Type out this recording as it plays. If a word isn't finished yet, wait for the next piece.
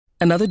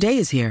Another day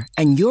is here,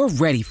 and you're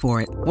ready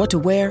for it. What to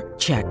wear?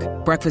 Check.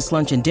 Breakfast,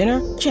 lunch, and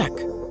dinner? Check.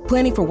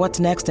 Planning for what's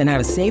next and how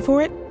to save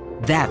for it?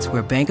 That's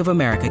where Bank of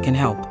America can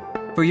help.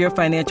 For your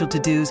financial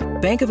to-dos,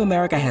 Bank of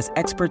America has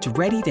experts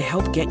ready to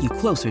help get you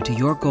closer to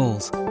your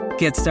goals.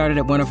 Get started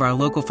at one of our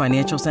local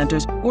financial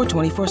centers or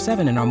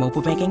 24/7 in our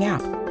mobile banking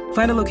app.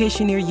 Find a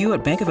location near you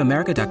at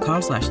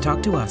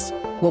bankofamerica.com/talktous.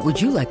 What would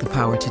you like the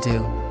power to do?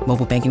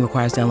 Mobile banking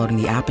requires downloading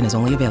the app and is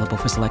only available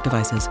for select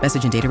devices.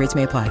 Message and data rates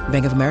may apply.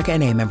 Bank of America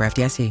N.A., member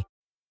FDIC.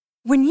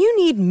 When you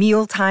need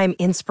mealtime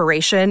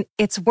inspiration,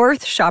 it's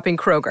worth shopping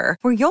Kroger,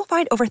 where you'll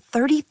find over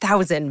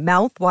 30,000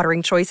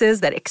 mouth-watering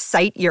choices that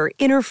excite your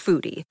inner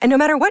foodie. And no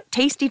matter what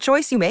tasty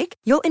choice you make,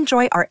 you'll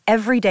enjoy our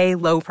everyday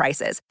low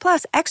prices,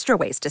 plus extra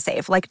ways to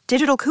save, like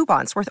digital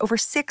coupons worth over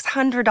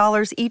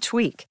 $600 each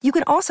week. You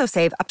can also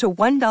save up to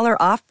 $1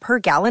 off per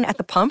gallon at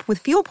the pump with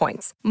fuel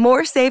points.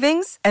 More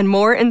savings and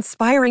more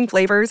inspiring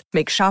flavors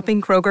make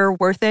shopping Kroger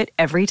worth it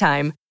every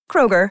time.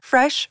 Kroger,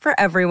 fresh for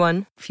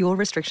everyone. Fuel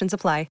restrictions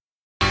apply.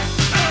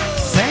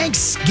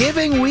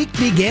 Thanksgiving week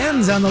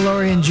begins on the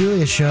Lori and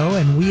Julia show,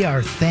 and we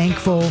are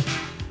thankful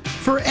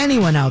for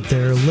anyone out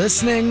there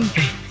listening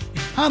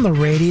on the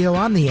radio,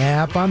 on the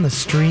app, on the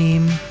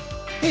stream.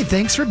 Hey,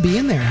 thanks for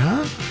being there,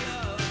 huh?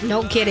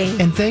 No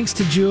kidding. And thanks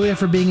to Julia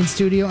for being in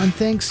studio, and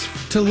thanks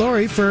to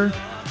Lori for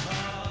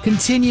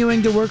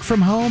continuing to work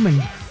from home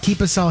and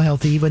keep us all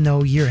healthy, even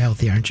though you're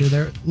healthy, aren't you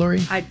there,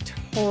 Lori? I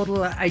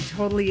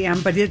totally am,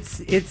 but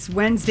it's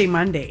Wednesday,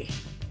 Monday.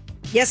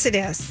 Yes, it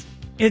is.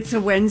 It's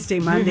a Wednesday,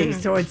 Monday,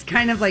 so it's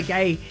kind of like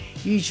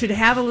you should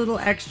have a little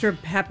extra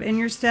pep in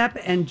your step.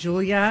 And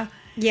Julia,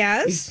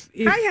 yes,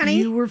 if hi, honey.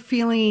 You were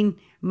feeling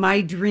my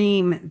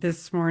dream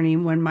this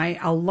morning when my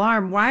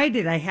alarm. Why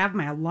did I have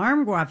my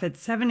alarm go off at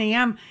 7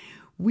 a.m.?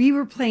 We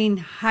were playing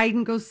hide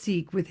and go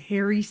seek with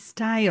Harry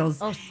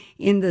Styles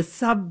in the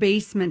sub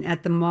basement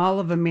at the Mall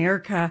of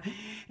America.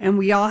 And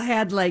we all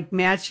had like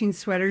matching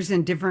sweaters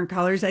in different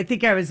colors. I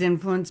think I was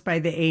influenced by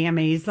the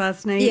AMAs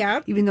last night. Yeah.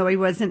 Even though he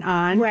wasn't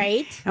on.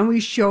 Right. And we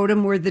showed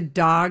him where the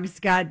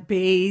dogs got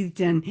bathed.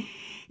 And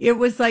it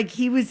was like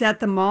he was at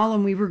the mall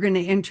and we were going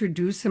to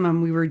introduce him.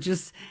 And we were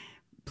just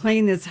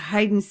playing this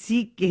hide and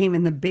seek game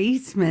in the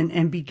basement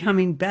and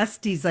becoming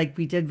besties like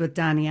we did with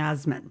Donny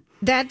Osmond.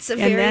 That's a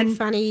very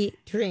funny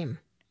dream.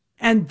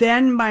 And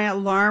then my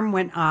alarm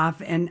went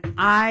off and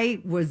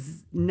I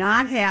was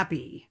not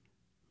happy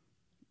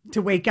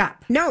to wake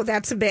up. No,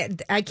 that's a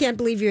bit. I can't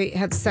believe you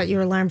had to set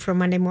your alarm for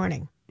Monday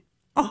morning.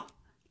 Oh,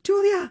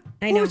 Julia,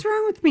 I know. what's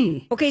wrong with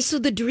me? Okay, so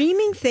the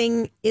dreaming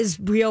thing is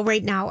real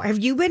right now. Have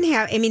you been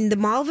the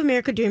Mall of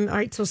America dream? All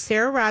right, so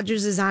Sarah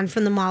Rogers is on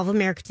from the Mall of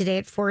America today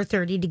at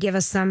 4:30 to give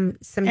us some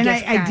and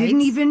gift I guides.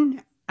 didn't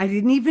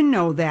even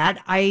know that.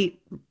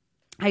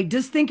 I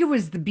just think it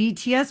was the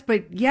BTS,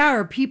 but yeah,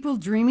 are people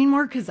dreaming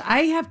more? Because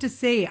I have to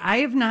say, I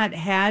have not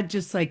had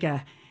just like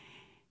a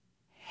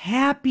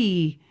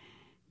happy,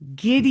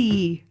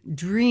 giddy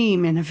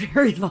dream in a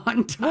very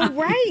long time.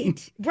 Well,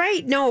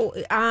 right. No,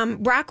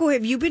 Rocco,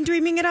 have you been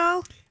dreaming at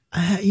all?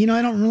 I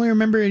don't really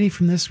remember any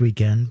from this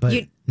weekend, but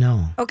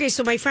no. Okay,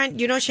 so my friend,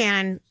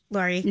 Shannon,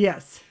 Lori.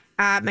 Yes.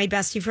 My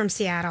bestie from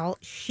Seattle,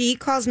 she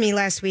calls me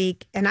last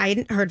week and I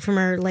hadn't heard from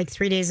her like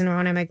 3 days in a row.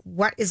 And I'm like,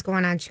 what is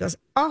going on? She goes,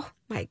 oh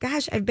my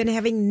gosh, I've been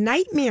having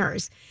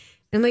nightmares.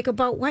 And I'm like,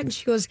 about what? And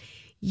she goes,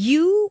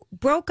 you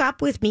broke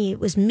up with me. It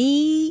was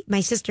me,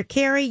 my sister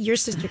Carrie, your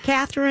sister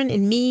Catherine,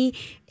 and me.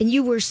 And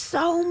you were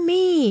so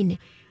mean.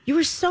 You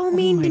were so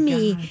mean to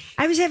me. Gosh.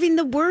 I was having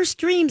the worst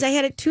dreams. I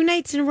had it 2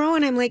 nights in a row.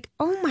 And I'm like,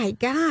 oh my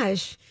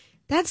gosh.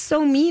 That's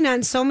so mean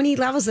on so many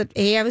levels that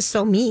I was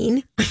so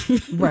mean.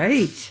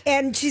 Right.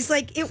 And she's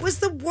like, it was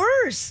the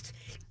worst.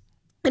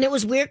 And it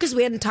was weird because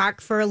we hadn't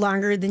talked for a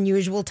longer than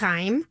usual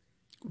time.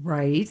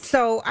 Right.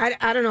 So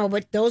I don't know,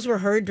 but those were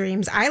her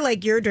dreams. I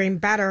like your dream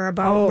better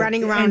about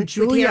running around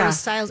with Harry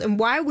Styles. And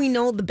why we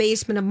know the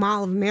basement of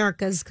Mall of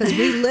America is because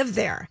we lived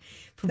there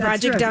for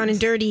Project Down and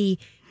Dirty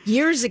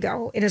years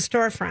ago in a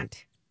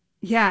storefront.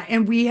 Yeah,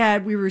 and we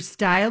were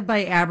styled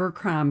by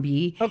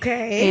Abercrombie.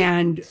 Okay.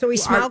 And so we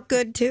smelled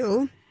good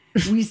too.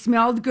 We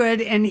smelled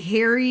good, and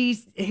Harry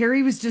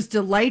was just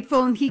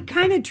delightful, and he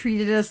kind of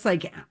treated us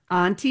like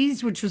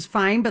aunties, which was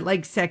fine, but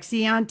like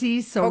sexy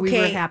aunties, so we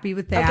were happy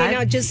with that. Okay,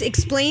 now just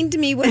explain to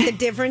me what the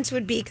difference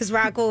would be, because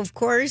Rocco, of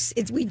course,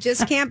 we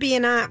just can't be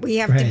an aunt. We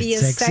have to be a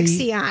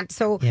sexy aunt.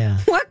 So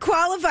what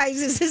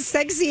qualifies as a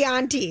sexy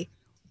auntie?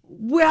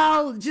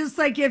 Well, just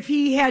like if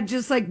he had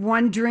just like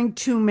one drink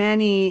too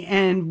many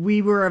and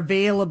we were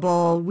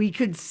available, we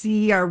could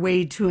see our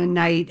way to a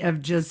night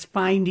of just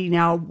finding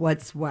out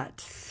what's what.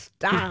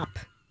 Stop.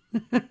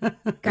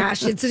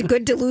 Gosh, it's a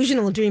good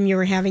delusional dream you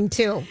were having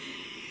too.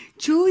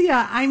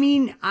 Julia, I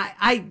mean,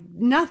 I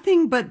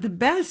nothing but the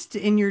best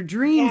in your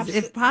dreams,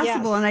 if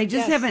possible. And I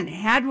just haven't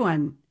had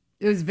one.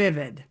 It was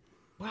vivid.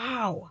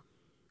 Wow.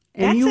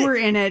 And you were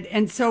in it,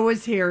 and so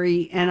was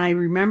Harry. And I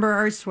remember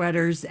our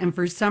sweaters. And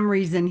for some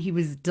reason, he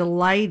was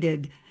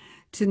delighted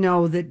to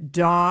know that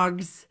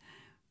dogs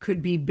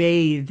could be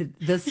bathed.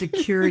 The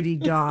security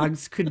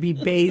dogs could be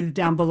bathed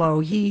down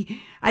below.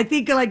 I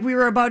think like we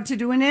were about to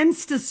do an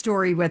Insta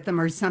story with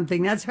them or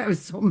something. That's why I was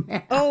so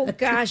mad. Oh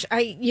gosh,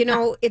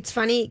 it's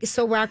funny.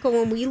 So Rocco,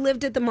 when we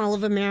lived at the Mall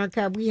of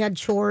America, we had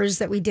chores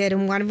that we did,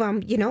 and one of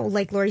them,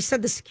 like Lori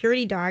said, the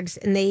security dogs,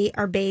 and they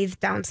are bathed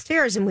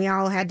downstairs, and we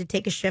all had to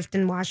take a shift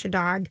and wash a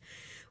dog.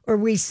 Or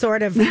we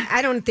sort of,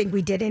 I don't think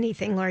we did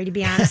anything, Lori, to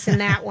be honest, in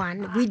that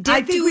one. We did.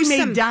 I think we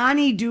made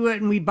Donnie do it,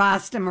 and we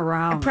bossed him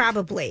around.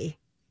 Probably,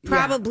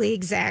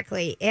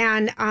 exactly.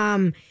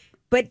 And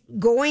but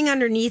going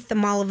underneath the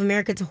Mall of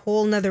America, it's a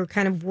whole nother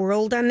kind of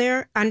world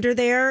under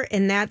there,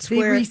 and that's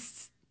where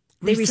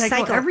they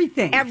recycle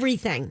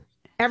everything.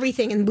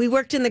 And we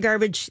worked in the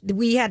garbage.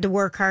 We had to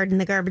work hard in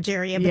the garbage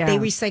area, but they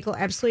recycle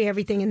absolutely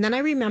everything. And then I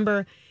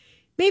remember,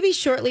 maybe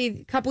shortly,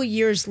 a couple of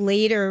years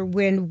later,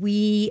 when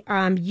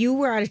you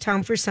were out of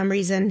town for some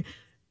reason,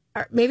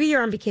 or maybe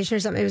you're on vacation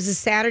or something. It was a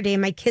Saturday,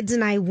 and my kids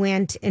and I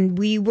went, and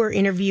we were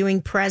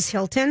interviewing Perez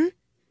Hilton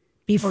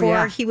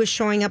before he was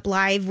showing up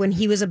live when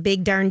he was a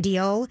big darn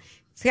deal.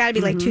 It's got to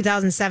be like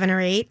 2007 or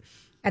 8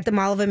 at the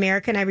Mall of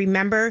America. And I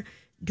remember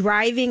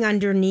driving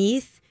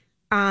underneath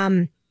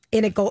in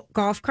a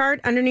golf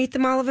cart underneath the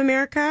Mall of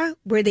America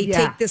where they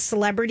take the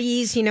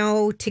celebrities,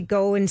 to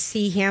go and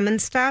see him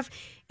and stuff.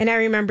 And I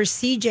remember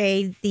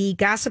CJ, the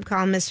gossip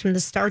columnist from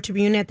the Star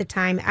Tribune at the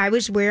time, I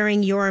was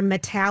wearing your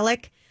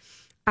metallic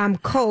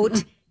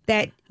coat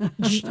that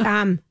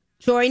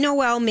Joy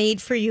Noel made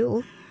for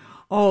you.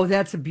 Oh,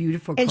 that's a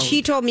beautiful coat. And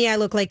she told me I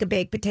look like a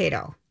baked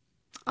potato.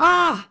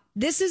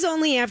 This is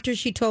only after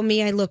she told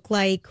me I look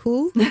like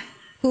who?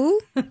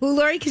 Who,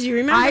 Lori? Because you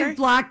remember. I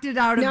blocked it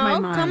out of my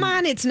mind. No, come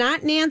on. It's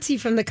not Nancy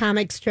from the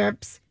comic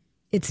strips.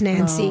 It's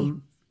Nancy.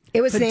 It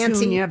was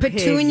Nancy.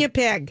 Petunia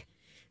Pig.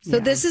 So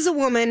this is a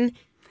woman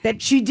that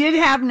she did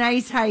have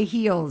nice high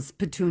heels,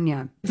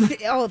 Petunia.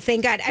 Oh,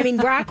 thank God. I mean,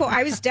 Rocco,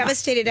 I was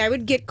devastated. I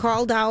would get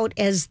called out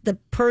as the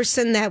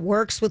person that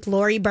works with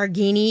Lori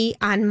Barghini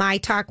on My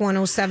Talk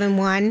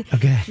 107.1.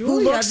 Okay. Who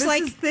looks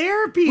like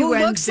therapy who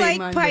Wednesday,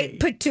 looks like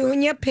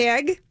Petunia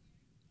Pig.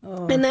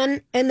 Oh.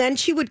 And then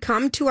she would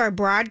come to our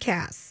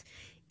broadcasts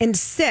and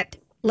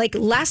sit like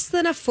less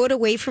than a foot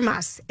away from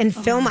us and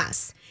film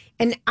us.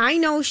 And I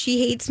know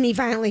she hates me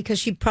violently because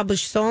she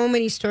published so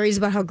many stories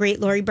about how great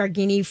Lori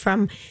Barghini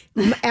from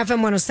FM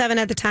 107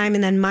 at the time,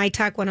 and then My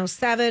Talk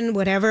 107,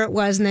 whatever it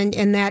was,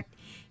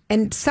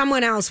 and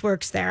someone else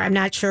works there. I'm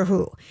not sure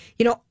who.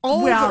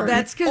 Well,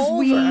 that's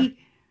because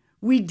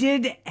we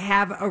did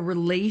have a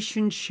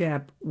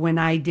relationship when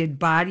I did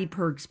Body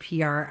Perks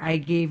PR. I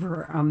gave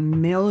her a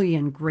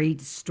million great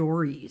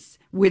stories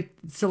with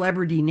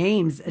celebrity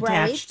names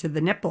attached to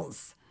the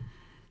nipples.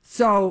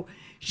 So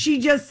she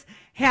just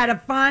had a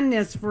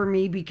fondness for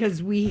me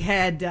because we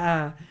had,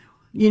 had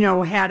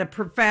a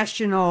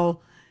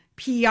professional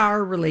PR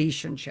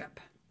relationship.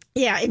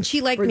 Yeah, and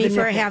she liked me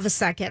for a half a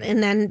second.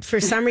 And then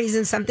for some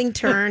reason, something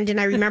turned. And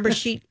I remember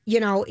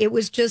it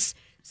was just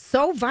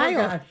so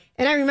viral. Oh,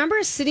 and I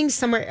remember sitting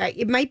somewhere,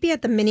 it might be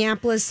at the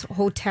Minneapolis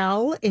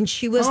Hotel, and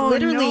she was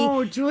literally.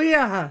 No,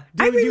 Julia.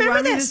 I remember do you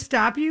want this. Me to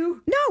stop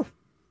you? No.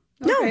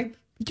 Okay.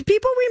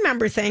 People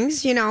remember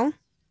things, It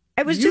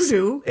was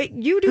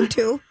you do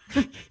too.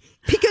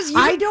 Because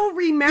I don't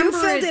remember.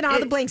 You filled in all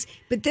the blanks,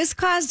 but this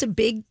caused a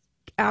big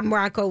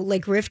Rocco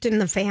rift in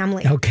the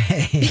family.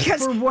 Okay,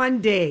 because for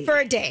one day, for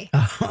a day,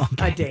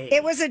 a day.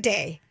 It was a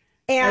day,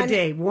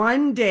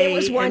 one day. It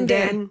was one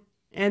day,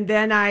 and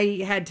then I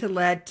had to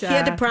let. He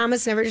had to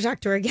promise never to talk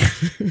to her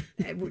again.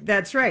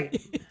 That's right.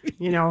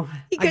 I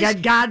got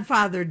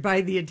godfathered by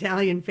the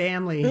Italian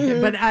family,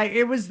 but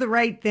it was the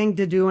right thing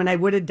to do, and I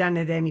would have done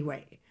it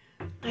anyway.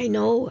 I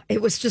know.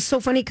 It was just so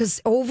funny because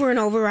over and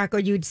over, Rocco,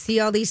 you'd see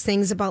all these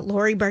things about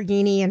Lori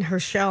Barghini and her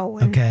show.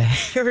 And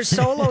her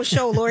solo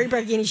show, Lori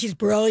Barghini, she's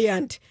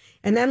brilliant.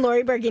 And then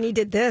Lori Barghini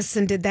did this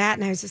and did that.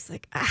 And I was just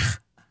like, I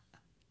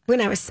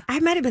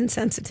might have been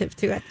sensitive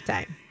to at the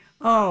time.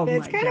 Oh,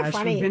 it's kind of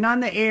funny. We've been on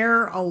the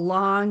air a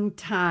long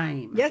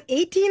time. Yeah,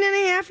 18 and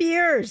a half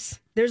years.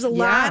 There's a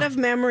lot of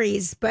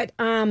memories, but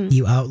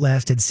you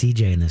outlasted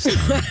CJ in this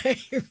time.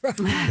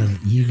 Right.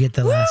 You get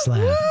the last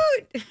laugh.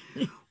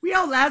 We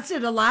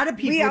outlasted a lot of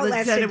people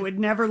that said it would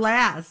never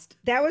last.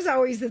 That was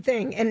always the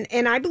thing.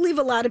 And I believe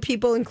a lot of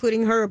people,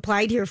 including her,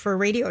 applied here for a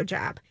radio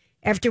job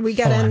after we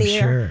got on the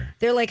air.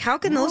 They're like, how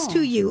can those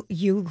two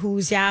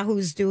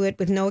yahoos do it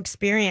with no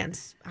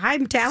experience?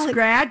 I'm talented.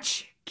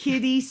 Scratch,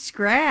 kitty,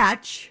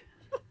 scratch.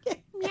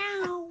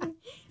 Meow.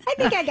 I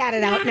think I got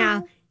it out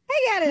now.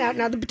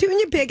 The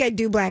Petunia Pig, I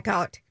do black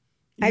out.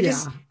 I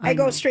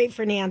go straight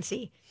for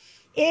Nancy.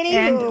 Anywho.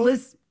 And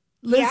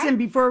listen,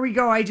 before we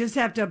go, I just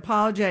have to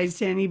apologize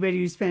to anybody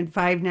who spent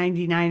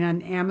 $5.99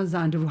 on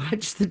Amazon to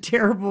watch the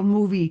terrible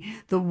movie,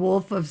 The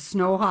Wolf of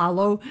Snow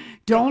Hollow.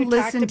 Don't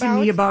listen to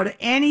me about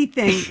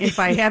anything if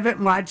I haven't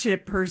watched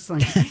it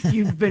personally.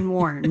 You've been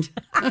warned.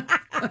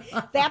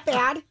 That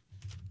bad?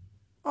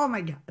 Oh,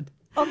 my God.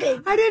 Okay.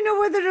 I didn't know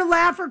whether to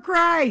laugh or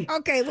cry.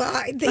 Okay,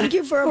 well, thank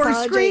you for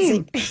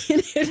apologizing.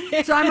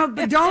 So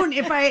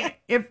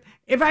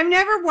if I've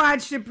never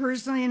watched it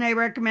personally and I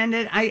recommend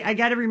it, I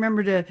got to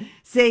remember to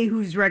say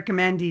who's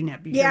recommending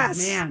it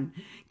because, man,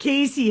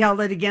 Casey held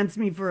it against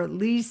me for at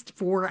least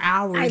 4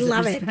 hours. I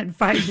love it. Spent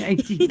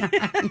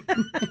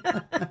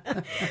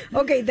 $5.99.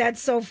 Okay,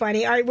 that's so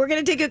funny. All right, we're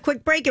going to take a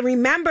quick break. And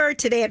remember,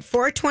 today at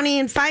 4:20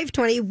 and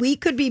 5:20, we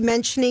could be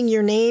mentioning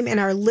your name in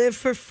our Live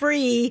for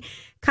Free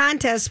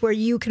contest where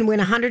you can win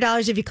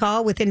 $100 if you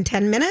call within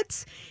 10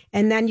 minutes.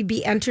 And then you'd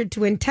be entered to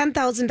win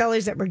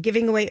 $10,000 that we're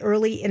giving away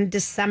early in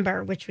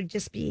December, which would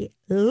just be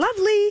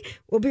lovely.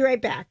 We'll be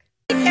right back.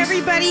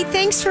 Everybody,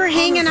 thanks for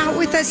hanging out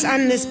with us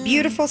on this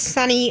beautiful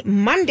sunny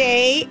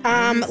Monday.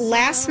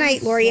 Last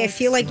night, Lori, I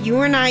feel like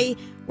you and I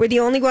were the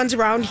only ones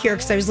around here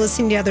because I was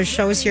listening to other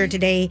shows here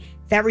today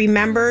that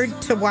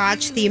remembered to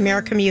watch the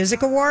American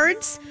Music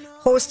Awards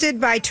hosted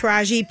by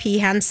Taraji P.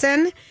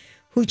 Henson,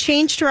 who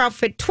changed her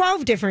outfit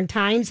 12 different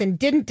times and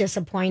didn't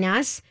disappoint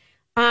us.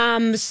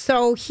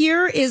 So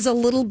here is a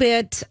little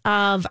bit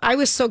of, I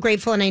was so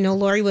grateful, and I know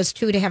Lori was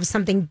too, to have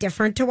something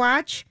different to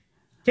watch.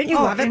 Didn't you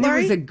love it, Lori?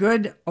 It was a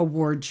good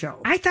award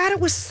show. I thought it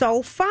was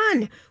so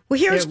fun. Well,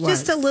 here's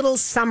just a little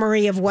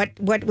summary of what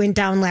went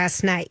down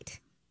last night.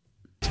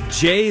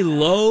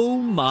 J-Lo,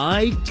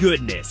 my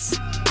goodness.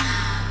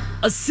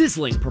 A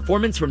sizzling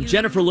performance from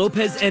Jennifer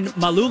Lopez and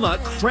Maluma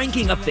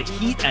cranking up the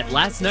heat at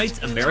last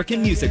night's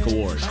American Music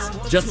Awards.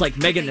 Just like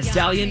Megan Thee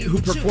Stallion,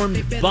 who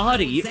performed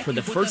Body for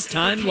the first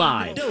time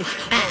live.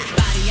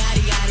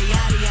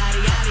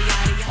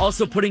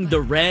 Also putting the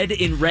red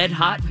in Red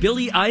Hot,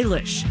 Billie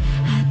Eilish.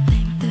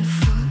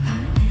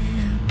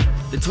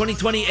 The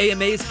 2020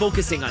 AMA is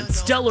focusing on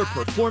stellar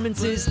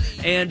performances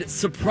and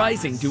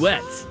surprising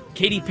duets.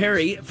 Katy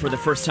Perry, for the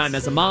first time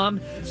as a mom,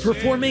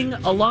 performing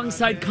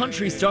alongside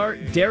country star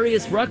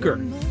Darius Rucker,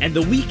 and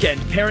The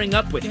Weeknd pairing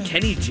up with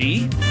Kenny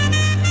G.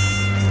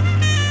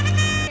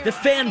 The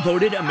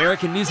fan-voted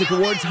American Music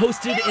Awards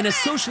hosted in a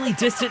socially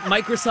distant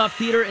Microsoft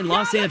Theater in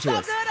Los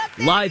Angeles.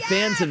 Live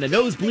fans in the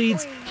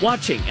nosebleeds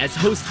watching as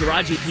host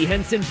Taraji P.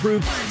 Henson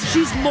proved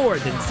she's more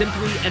than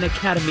simply an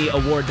Academy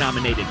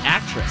Award-nominated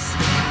actress.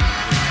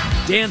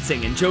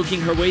 Dancing and joking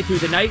her way through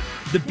the night,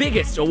 the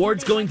biggest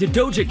awards going to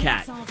Doja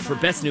Cat for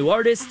Best New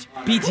Artist,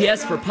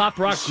 BTS for Pop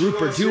Rock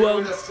Group or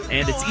Duo,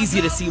 and it's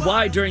easy to see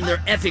why during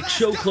their epic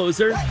show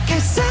closer.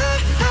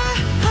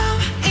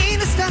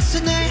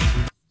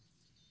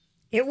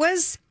 It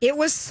was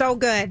so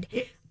good.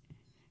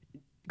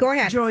 Go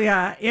ahead,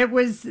 Julia. It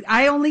was.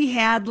 I only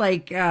had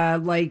like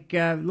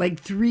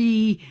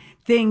 3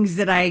 things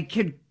that I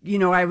could,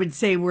 I would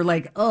say were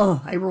like,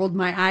 oh, I rolled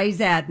my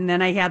eyes at, and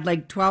then I had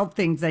like 12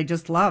 things I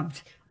just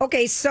loved.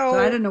 Okay, so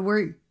I don't know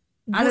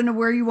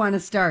where you want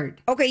to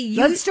start. Okay,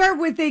 let's start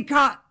with it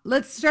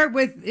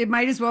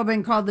might as well have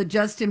been called the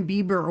Justin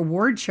Bieber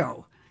Award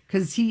Show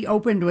because he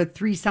opened with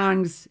 3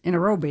 songs in a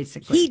row,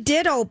 basically. He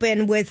did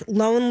open with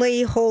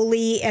Lonely,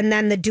 Holy, and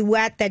then the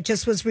duet that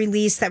just was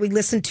released that we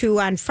listened to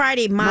on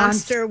Friday,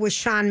 Monster with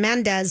Shawn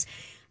Mendes.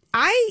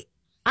 I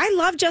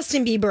love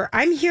Justin Bieber.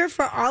 I'm here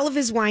for all of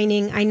his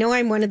whining. I know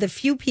I'm one of the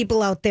few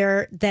people out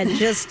there that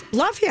just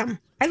love him.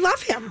 I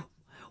love him.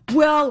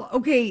 Well,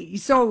 okay,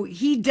 so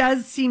he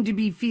does seem to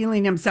be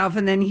feeling himself,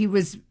 and then he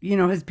was,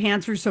 his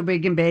pants were so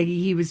big and baggy,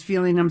 he was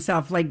feeling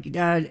himself like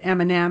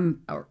Eminem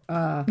or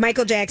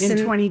Michael Jackson in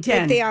 2010.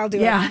 Like they all do.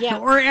 Yeah,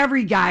 or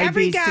every guy.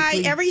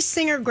 Every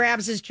singer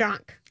grabs his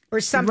junk or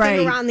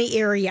something around the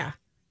area.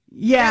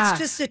 Yeah, that's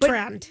just a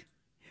trend.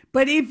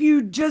 But if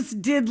you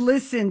just did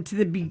listen to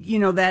that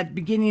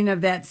beginning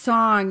of that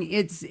song,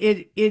 it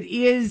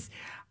is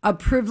a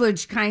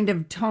privileged kind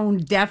of tone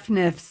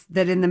deafness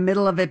that in the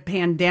middle of a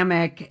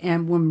pandemic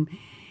and when,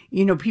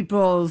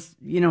 people's,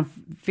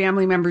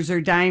 family members are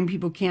dying,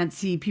 people can't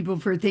see people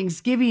for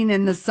Thanksgiving,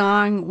 and the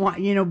song,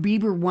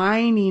 Bieber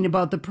whining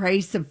about the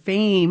price of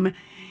fame.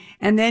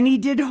 And then he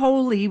did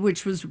Holy,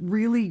 which was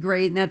really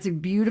great. And that's a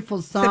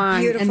beautiful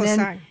song. It's a beautiful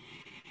song.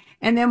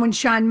 And then when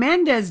Shawn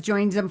Mendes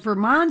joins them for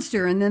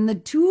Monster, and then the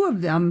two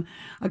of them,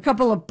 a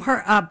couple of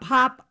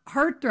pop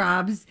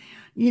heartthrobs,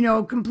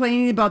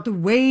 complaining about the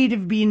weight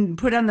of being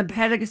put on the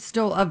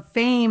pedestal of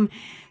fame.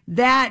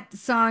 That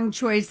song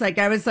choice,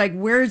 I was like,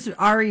 where's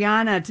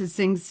Ariana to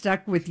sing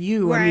Stuck With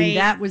You? Right. I mean,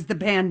 that was the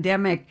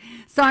pandemic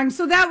song.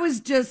 So that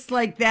was just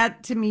like,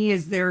 that to me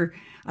is a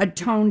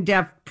tone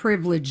deaf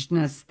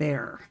privilegedness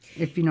there,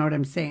 if you know what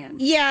I'm saying.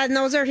 Yeah, and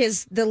those are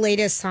the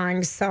latest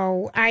songs.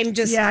 So I'm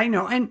just... Yeah, I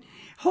know. And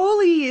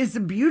Holy is a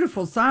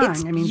beautiful song.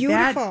 It's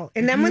beautiful.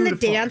 And then when the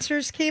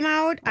dancers came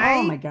out,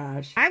 oh my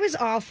gosh, I was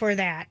all for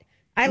that.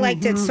 I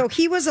liked it. So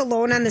he was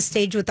alone on the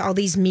stage with all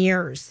these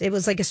mirrors. It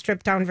was like a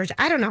stripped down version.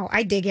 I don't know.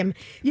 I dig him.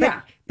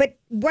 Yeah. But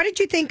what did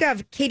you think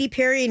of Katy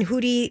Perry and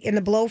Hootie and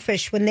the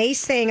Blowfish when they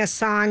sang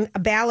a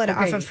ballad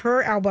off of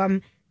her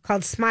album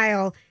called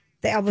Smile?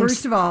 The album.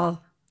 First of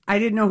all, I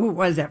didn't know who it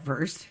was at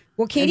first.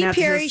 Well, Katy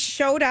Perry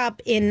showed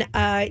up in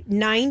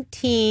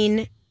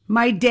 19...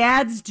 My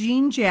dad's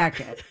jean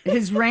jacket,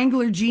 his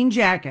Wrangler jean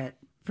jacket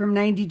from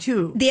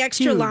 92. The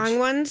extra long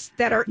ones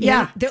that are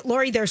in.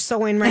 Lori, they're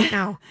so in right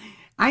now.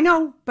 I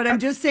know, but I'm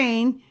just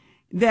saying,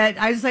 that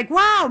I was like,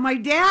 wow, my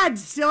dad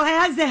still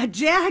has that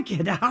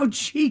jacket. How'd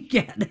she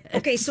get it?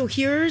 Okay, so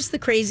here's the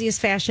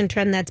craziest fashion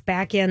trend that's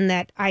back in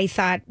that I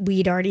thought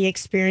we'd already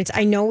experienced.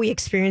 I know we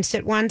experienced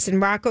it once, and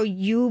Rocco,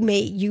 you're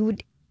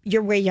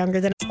way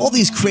younger than All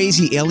these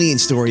crazy alien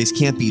stories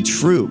can't be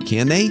true,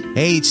 can they?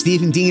 Hey, it's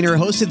Stephen Diener,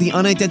 host of the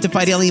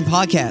Unidentified Alien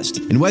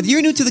Podcast. And whether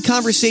you're new to the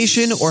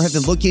conversation or have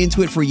been looking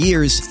into it for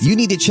years, you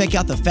need to check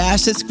out the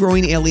fastest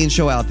growing alien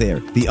show out there,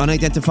 the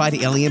Unidentified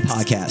Alien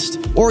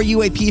Podcast, or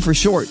UAP for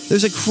short.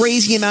 There's a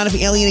crazy amount of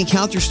alien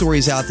encounter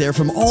stories out there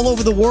from all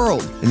over the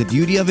world. And the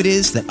beauty of it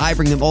is that I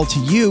bring them all to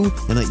you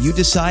and let you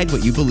decide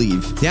what you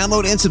believe.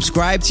 Download and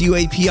subscribe to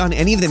UAP on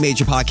any of the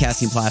major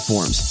podcasting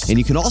platforms. And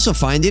you can also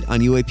find it on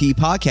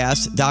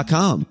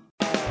UAPpodcast.com.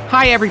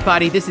 Hi,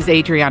 everybody. This is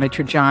Adriana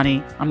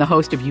Trajani. I'm the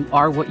host of You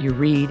Are What You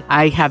Read.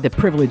 I have the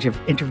privilege of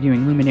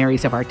interviewing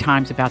luminaries of our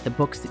times about the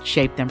books that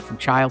shaped them from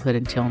childhood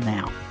until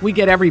now. We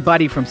get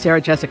everybody from Sarah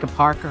Jessica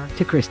Parker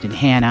to Kristen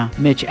Hanna,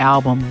 Mitch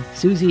Albom,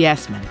 Susie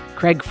Essman,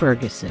 Craig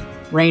Ferguson,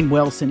 Rainn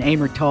Wilson,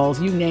 Amor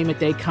Tolls, you name it,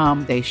 they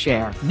come, they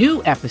share.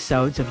 New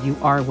episodes of You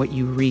Are What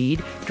You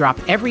Read drop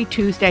every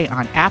Tuesday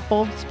on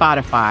Apple,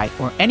 Spotify,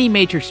 or any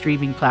major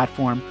streaming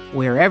platform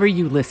wherever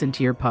you listen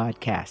to your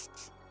podcasts.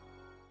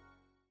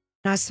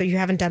 so you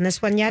haven't done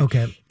this one yet.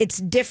 Okay. It's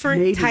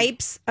different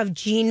types of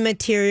jean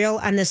material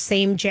on the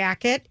same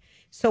jacket.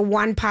 So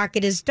one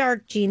pocket is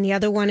dark jean, the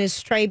other one is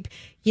stripe,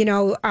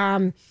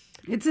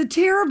 It's a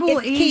terrible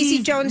 80s,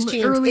 Casey Jones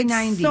jeans. early it's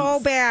 90s. so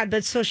bad.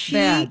 But so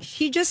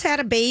she just had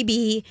a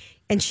baby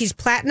and she's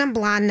platinum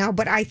blonde now.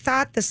 But I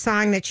thought the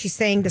song that she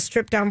sang, the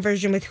stripped down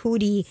version with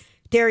Hootie,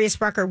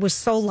 Darius Rucker, was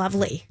so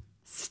lovely.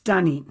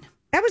 Stunning.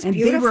 That was and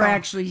beautiful. And they were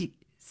actually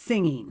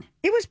singing.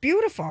 It was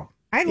beautiful.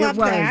 I loved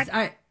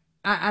that.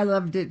 I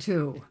loved it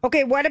too.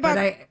 Okay, what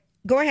about...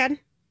 Go ahead.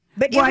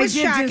 But it was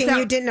shocking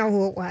you didn't know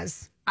who it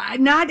was.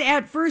 Not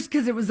at first,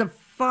 because it was a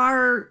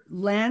far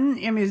lens.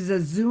 I mean, it was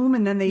a zoom,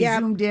 and then they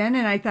zoomed in,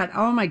 and I thought,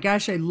 oh my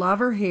gosh, I love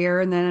her hair.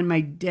 And then in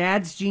my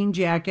dad's jean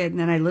jacket, and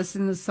then I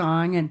listened to the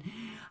song, and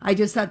I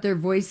just thought their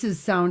voices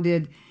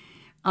sounded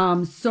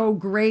so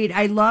great.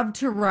 I loved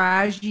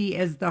Taraji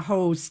as the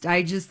host.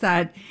 I just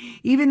thought,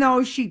 even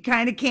though she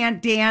kind of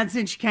can't dance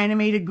and she kind of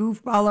made a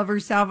goofball of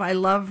herself, I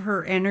love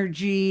her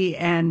energy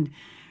and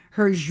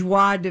her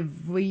joie de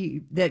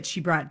vivre that she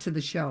brought to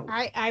the show.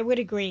 I would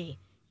agree.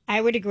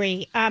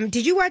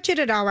 Did you watch it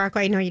at all, Rocco?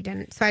 I know you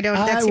didn't. So I don't.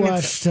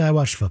 I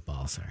watched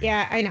football. Sorry.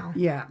 Yeah, I know.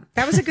 Yeah,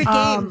 that was a good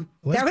game.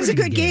 That was a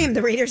good game.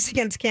 The Raiders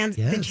against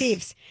the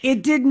Chiefs.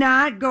 It did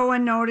not go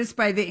unnoticed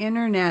by the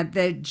internet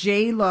that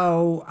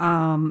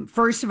J-Lo.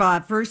 First of all,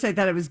 at first I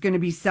thought it was going to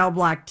be Cell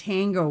Block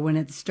Tango when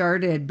it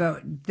started,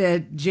 but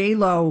that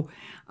J-Lo,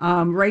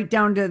 right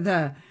down to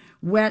the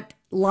wet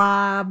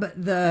lob,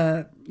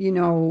 the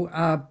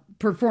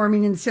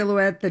performing in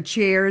silhouette, the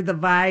chair, the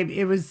vibe.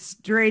 It was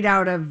straight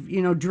out of,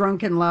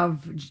 Drunken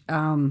Love,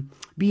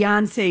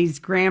 Beyonce's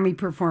Grammy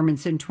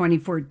performance in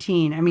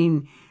 2014. I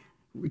mean,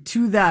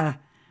 to the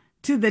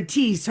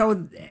T.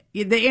 So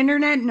the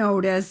internet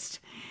noticed,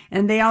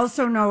 and they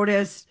also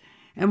noticed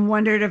and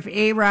wondered if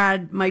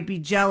A-Rod might be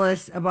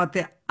jealous about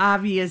the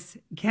obvious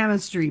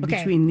chemistry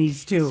between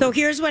these two. So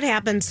here's what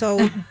happened.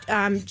 So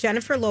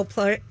Jennifer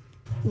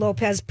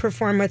Lopez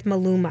performed with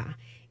Maluma.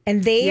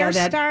 And they are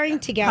starring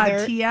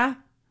together. Patia?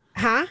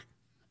 Huh?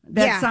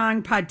 That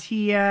song,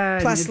 Patia.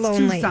 Plus it's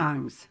Lonely. 2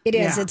 songs. It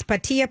is. It's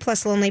Patia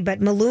plus Lonely. But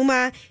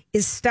Maluma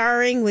is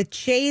starring with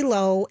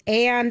J-Lo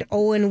and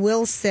Owen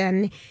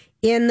Wilson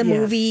in the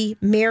movie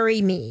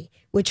Marry Me,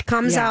 which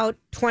comes out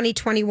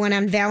 2021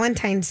 on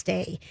Valentine's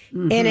Day.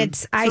 Mm-hmm. And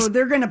it's... So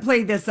they're going to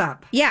play this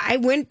up. Yeah, I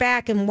went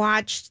back and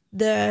watched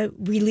the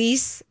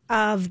release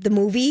of the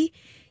movie.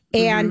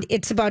 And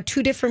it's about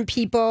 2 different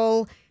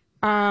people...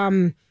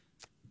 from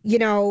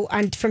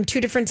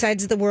 2 different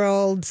sides of the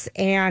world.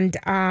 And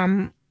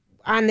on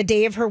the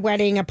day of her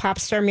wedding, a pop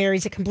star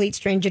marries a complete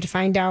stranger to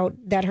find out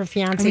that her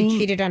fiance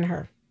cheated on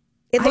her.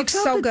 It looks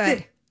so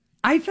good.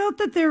 I felt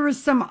that there was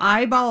some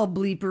eyeball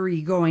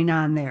bleepery going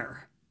on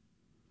there.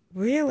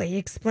 Really?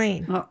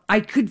 Explain. I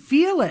could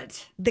feel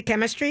it. The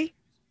chemistry?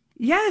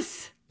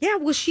 Yes. Yeah,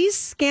 well, she's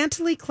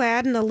scantily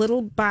clad in a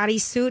little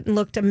bodysuit and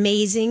looked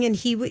amazing. And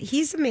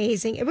he's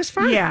amazing. It was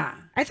fun. Yeah.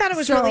 I thought it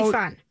was really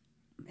fun.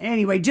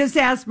 Anyway, just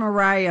ask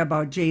Mariah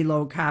about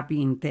J-Lo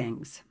copying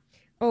things.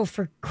 Oh,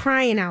 for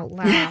crying out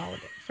loud.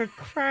 For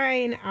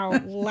crying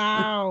out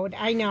loud.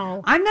 I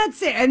know. I'm not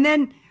saying. And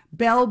then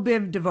Belle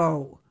Biv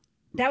DeVoe.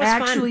 That was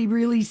actually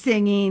really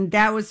singing.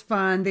 That was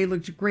fun. They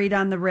looked great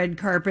on the red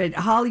carpet.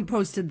 Holly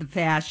posted the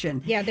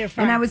fashion. Yeah, they're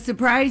fun. And I was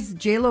surprised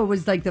J-Lo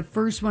was like the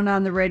first one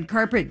on the red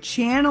carpet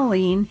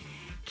channeling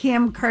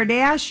Kim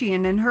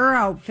Kardashian in her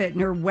outfit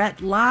and her wet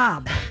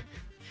lob.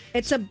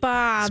 It's a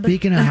bob.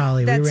 Speaking of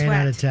Holly, we ran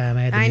out of time.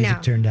 I had the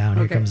music turned down.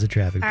 Here comes the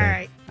traffic. All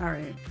right.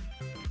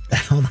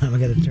 Hold on, we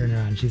got to turn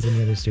her on. She's in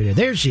the other studio.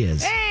 There she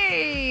is.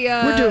 Hey!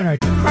 We're doing our...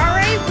 All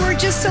right, we're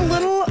just a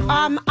little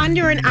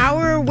under an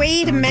hour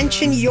away to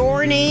mention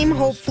your name,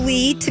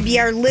 hopefully, to be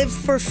our Live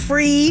for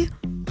Free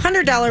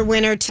 $100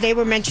 winner. Today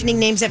we're mentioning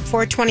names at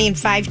 420 and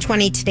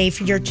 520 today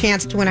for your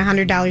chance to win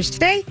 $100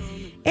 today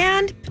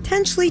and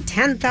potentially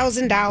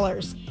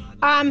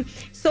 $10,000.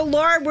 So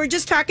Laura, we're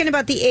just talking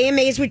about the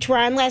AMAs, which were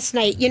on last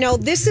night. You know,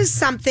 this is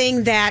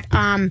something that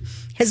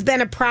has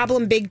been a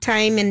problem big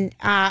time, and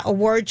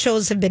award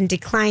shows have been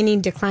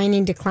declining.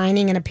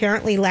 And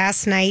apparently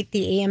last night,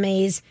 the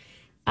AMAs,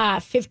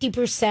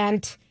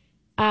 50%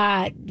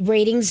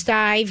 ratings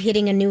dive,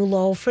 hitting a new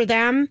low for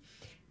them.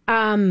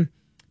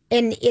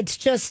 And it's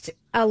just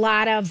a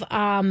lot of...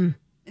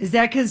 Is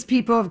that because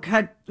people have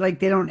cut, like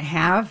they don't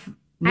have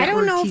network I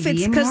don't know TV if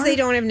it's because anymore? they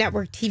don't have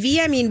network TV.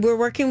 I mean, we're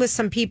working with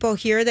some people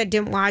here that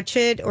didn't watch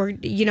it or,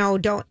 you know,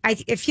 don't. I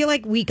feel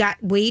like we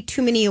got way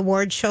too many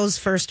award shows,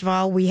 first of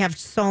all. We have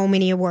so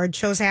many award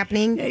shows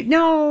happening.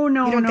 No,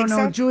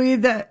 so? Julia.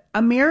 The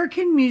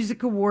American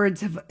Music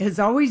Awards has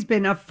always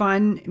been a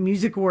fun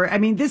music award. I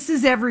mean, this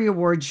is every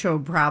award show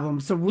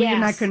problem, so we're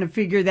not going to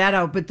figure that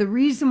out. But the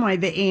reason why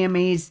the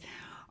AMAs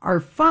are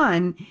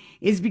fun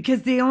is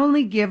because they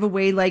only give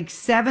away like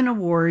 7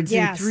 awards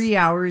in 3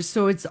 hours.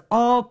 So it's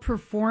all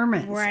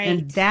performance. Right.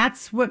 And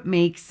that's what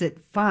makes it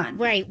fun.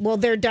 Right. Well,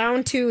 they're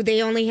down to, they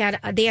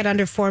had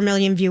under 4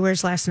 million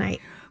viewers last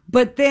night.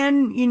 But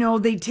then, you know,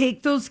 they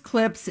take those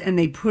clips and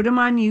they put them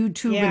on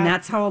YouTube, and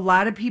that's how a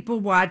lot of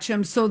people watch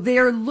them. So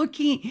they're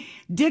looking,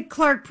 Dick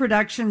Clark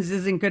Productions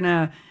isn't going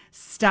to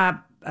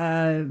stop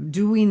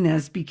doing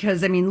this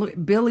because, I mean, look,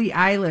 Billie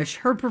Eilish,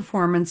 her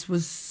performance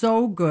was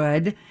so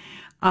good.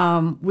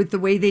 With the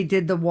way they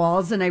did The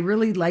Walls, and I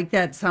really like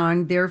that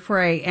song,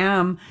 Therefore I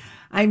Am.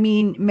 I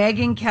mean,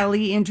 Megyn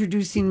Kelly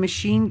introducing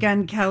Machine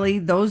Gun Kelly,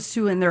 those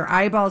two and their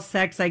eyeball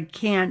sex, I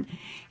can't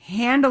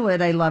handle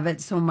it. I love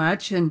it so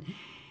much. And,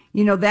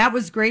 you know, that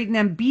was great. And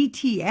then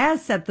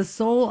BTS at the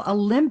Seoul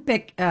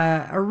Olympic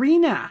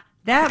Arena.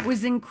 That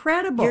was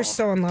incredible. You're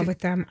so in love with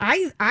them.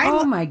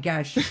 Oh my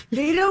gosh.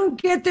 They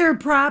don't get their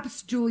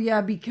props,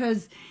 Julia,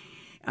 because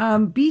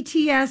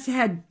BTS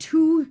had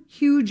 2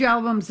 huge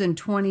albums in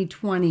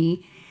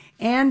 2020,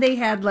 and they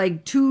had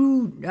like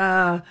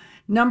 2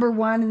 number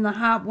 1 in the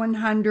Hot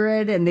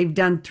 100, and they've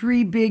done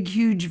 3 big,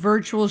 huge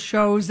virtual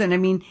shows. And I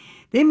mean,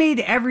 they made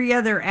every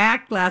other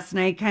act last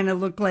night kind of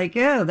look like,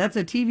 oh, that's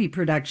a TV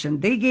production.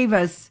 They gave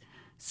us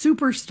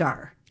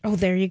Superstar. Oh,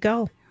 there you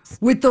go.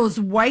 With those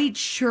white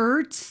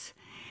shirts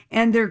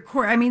and their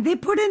core. I mean, they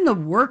put in the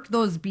work,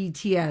 those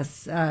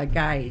BTS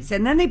guys.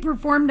 And then they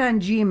performed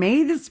on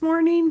GMA this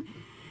morning.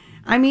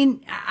 I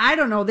mean, I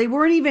don't know. They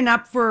weren't even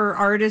up for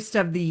Artist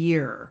of the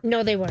Year.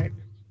 No, they weren't.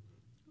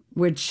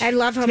 Which I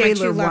love how Taylor much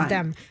you love won.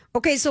 them.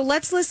 Okay, so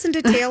let's listen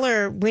to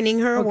Taylor winning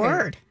her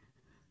award.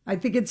 I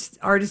think it's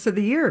Artist of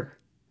the Year.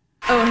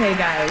 Oh, hey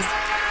guys.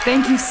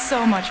 Thank you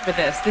so much for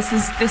this. This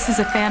is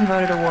a fan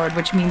voted award,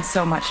 which means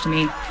so much to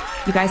me.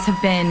 You guys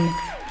have been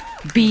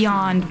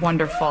beyond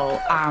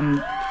wonderful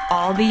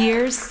all the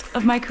years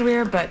of my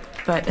career, but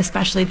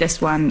especially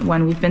this one.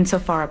 When we've been so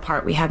far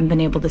apart, we haven't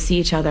been able to see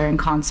each other in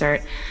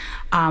concert.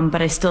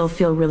 But I still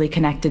feel really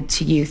connected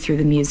to you through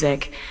the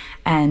music.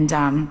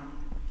 And,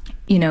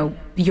 you know,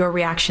 your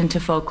reaction to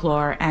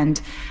Folklore and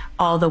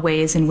all the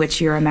ways in which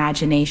your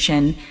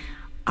imagination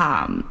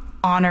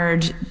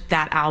honored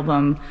that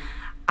album.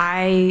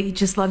 I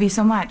just love you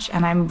so much,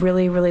 and I'm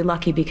really, really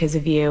lucky because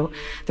of you.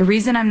 The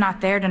reason I'm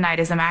not there tonight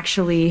is I'm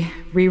actually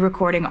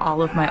re-recording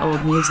all of my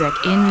old music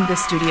in the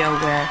studio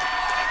where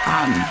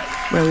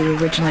we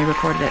originally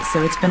recorded it.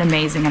 So it's been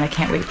amazing, and I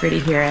can't wait for you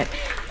to hear it.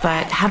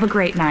 But have a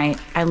great night.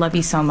 I love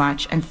you so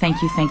much, and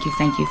thank you for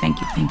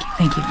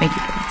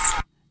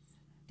this.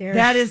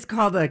 That is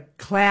called a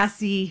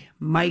classy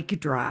mic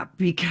drop,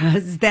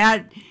 because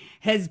that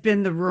has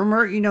been the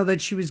rumor, you know,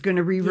 that she was going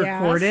to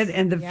re-record it.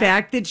 And the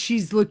fact that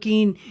she's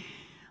looking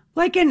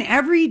like an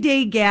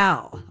everyday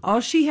gal.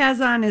 All she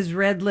has on is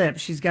red lips.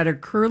 She's got her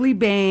curly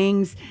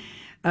bangs,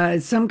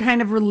 some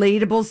kind of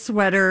relatable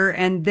sweater,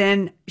 and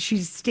then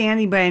she's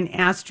standing by an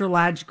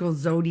astrological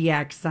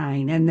zodiac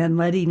sign and then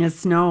letting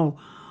us know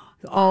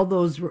all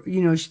those, you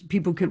know,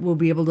 people will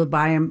be able to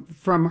buy them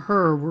from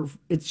her.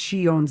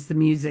 She owns the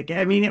music.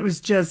 I mean, it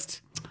was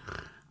just,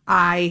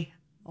 I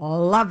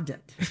loved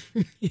it.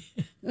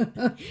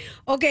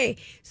 Okay,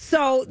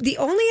 so the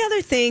only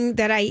other thing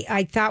that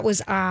I thought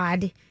was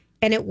odd,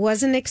 and it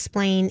wasn't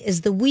explained,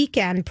 is The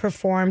Weeknd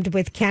performed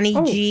with Kenny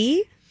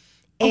G.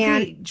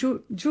 And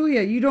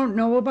Julia, you don't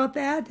know about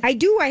that? I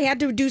do. I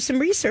had to do some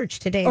research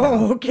today.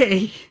 Oh,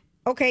 okay.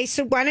 Okay,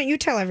 so why don't you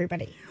tell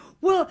everybody?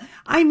 Well,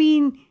 I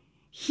mean,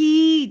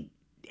 he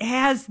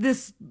has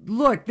this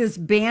look, this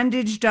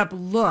bandaged up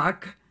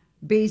look,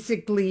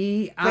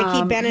 basically. Like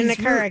he'd been in a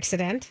car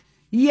accident.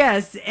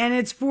 Yes, and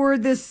it's for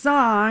this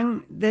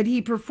song that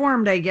he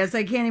performed, I guess.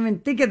 I can't even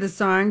think of the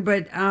song,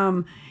 but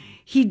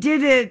he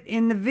did it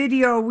in the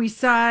video. We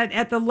saw it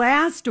at the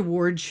last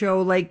award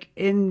show, like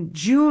in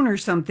June or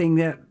something,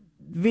 the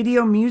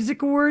Video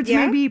Music Awards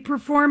maybe he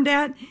performed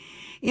at,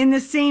 in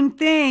the same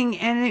thing.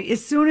 And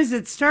as soon as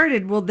it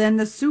started, well, then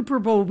the Super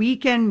Bowl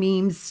weekend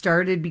memes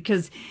started,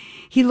 because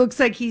he looks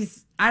like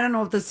I don't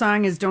know if the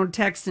song is Don't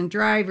Text and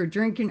Drive or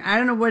Drinking. I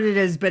don't know what it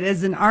is, but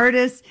as an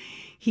artist,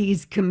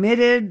 He's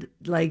committed,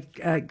 like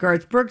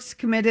Garth Brooks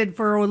committed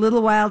for a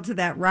little while to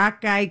that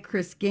rock guy,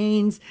 Chris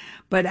Gaines.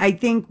 But I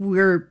think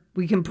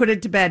we can put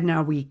it to bed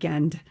now,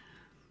 Weekend.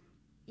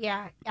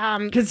 Yeah.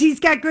 Because he's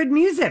got good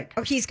music.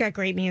 Oh, he's got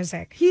great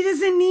music. He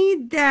doesn't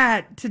need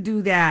that to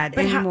do that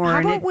anymore. How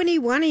about when he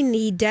won and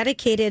he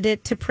dedicated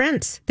it to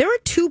Prince? There were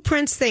 2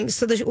 Prince things.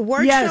 So the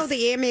award show,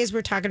 the AMAs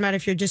we're talking about,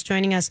 if you're just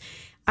joining us,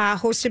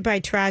 hosted by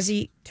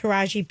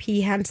Taraji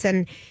P.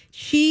 Henson.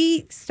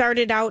 She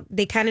started out,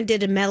 they kind of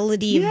did a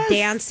melody of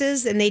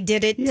dances, and they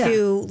did it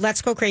to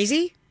Let's Go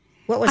Crazy.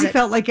 What was it? I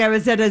felt like I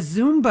was at a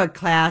Zumba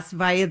class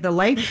via the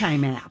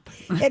Lifetime app.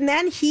 And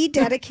then he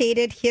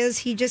dedicated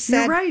he just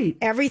said,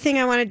 everything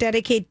I want to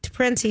dedicate to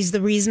Prince. He's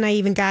the reason I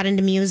even got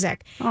into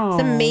music. Oh.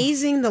 It's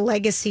amazing, the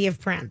legacy of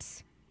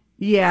Prince.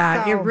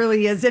 Yeah, it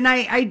really is. And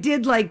I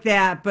did like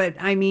that, but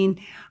I mean,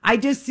 I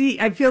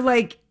feel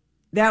like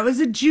that was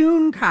a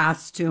June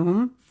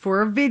costume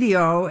for a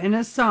video and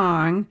a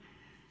song.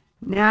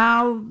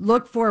 Now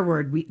look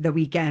forward, the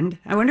Weekend.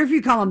 I wonder if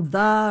you call him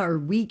the or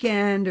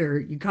Weekend, or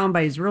you call him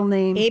by his real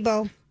name.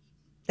 Abel.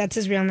 That's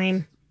his real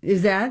name.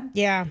 Is that?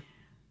 Yeah.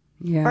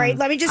 Yeah. All right,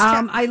 let me just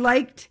I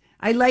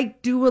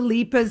liked Dua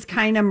Lipa's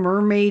kind of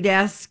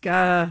mermaid-esque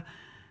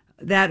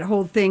that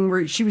whole thing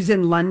where she was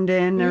in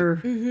London, or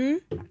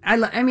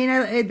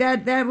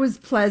that was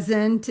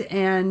pleasant.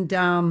 And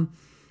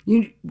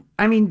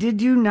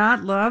did you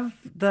not love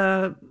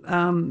the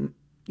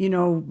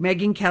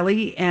Megyn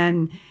Kelly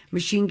and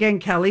Machine Gun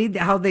Kelly,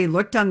 how they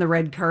looked on the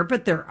red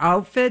carpet, their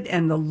outfit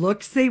and the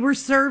looks they were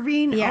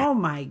serving? Yeah. Oh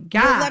my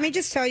God. Well, let me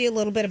just tell you a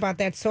little bit about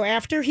that. So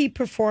after he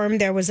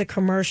performed, there was a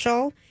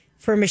commercial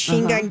for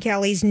Machine Gun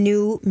Kelly's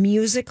new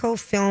musical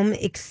film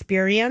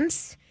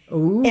experience.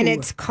 Ooh. And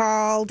it's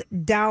called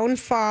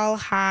Downfall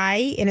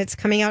High, and it's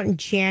coming out in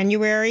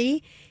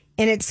January.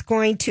 And it's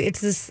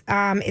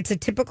a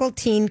typical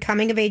teen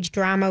coming of age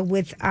drama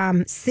with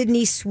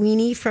Sydney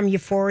Sweeney from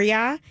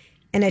Euphoria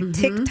and a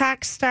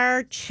TikTok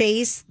star,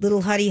 Chase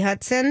Little Huddy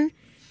Hudson.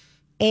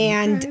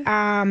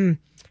 And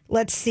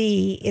let's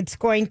see, it's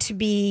going to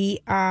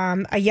be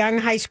a young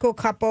high school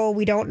couple.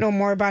 We don't know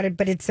more about it,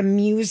 but it's a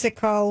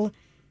musical,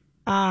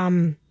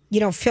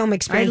 film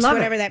experience,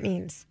 whatever that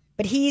means.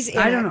 But he's in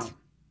it. I don't know.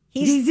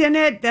 He's in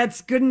it.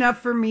 That's good enough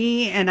for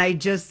me. And I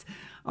just,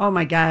 oh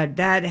my God,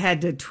 that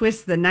had to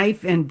twist the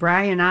knife in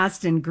Brian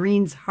Austin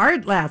Green's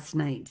heart last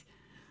night.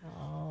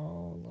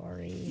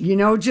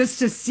 Just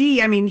to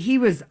see, he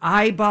was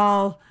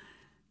eyeball,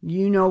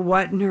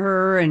 what in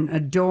her and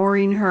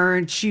adoring her.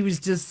 And she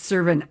was just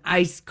serving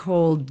ice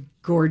cold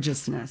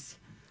gorgeousness.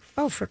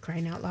 Oh, for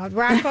crying out loud.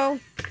 Rocco,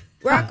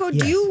 yes.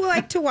 Do you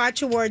like to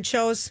watch award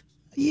shows?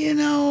 Are you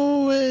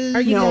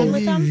done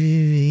with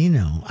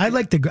them? I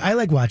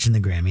like watching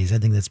the Grammys. I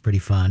think that's pretty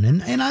fun.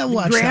 And I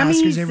watch the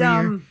Oscars every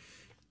year.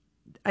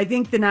 I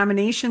think the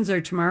nominations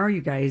are tomorrow,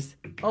 you guys.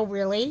 Oh,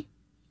 really?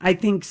 I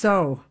think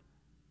so.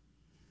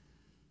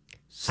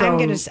 So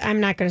I'm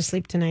not gonna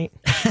sleep tonight.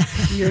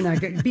 You're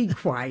not gonna be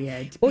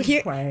quiet. Well,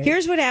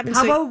 here's what happens.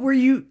 How about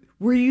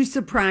were you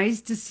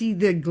surprised to see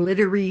the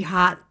glittery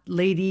hot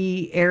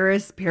lady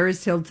heiress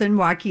Paris Hilton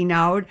walking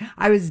out?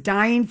 I was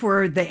dying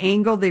for the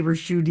angle they were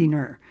shooting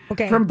her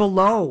from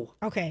below.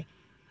 Okay,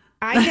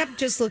 I kept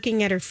just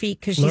looking at her feet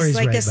because she's Lori's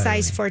like right, a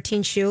size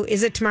 14 shoe.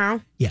 Is it tomorrow?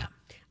 Yeah.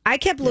 I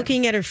kept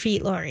looking at her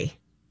feet, Lori.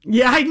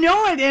 Yeah, I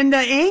know it. And the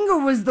angle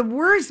was the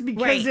worst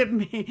because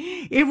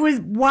it was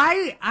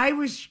why I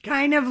was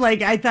kind of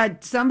like, I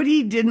thought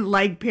somebody didn't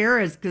like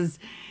Paris because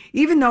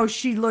even though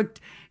she looked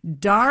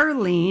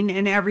darling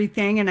and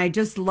everything, and I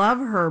just love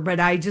her, but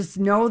I just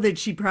know that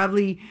she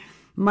probably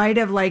might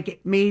have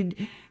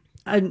made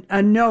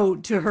a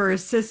note to her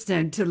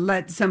assistant to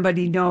let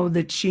somebody know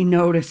that she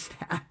noticed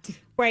that.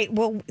 Right.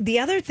 Well, the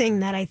other thing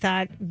that I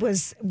thought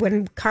was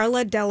when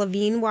Carla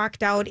Delevingne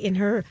walked out in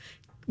her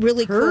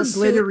really cool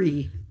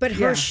glittery suit, but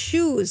her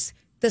shoes,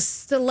 the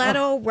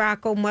stiletto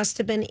Rocco must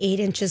have been 8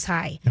 inches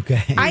high.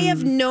 Okay. I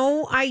have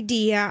no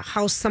idea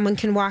how someone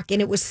can walk,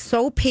 and it was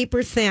so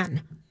paper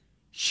thin.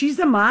 She's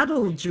a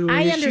model, Julie.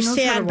 I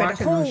understand, but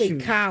holy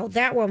cow,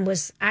 that one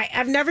was,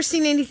 I've never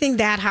seen anything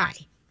that high.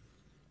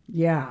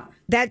 Yeah.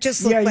 That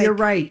just looked like. You're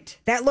right.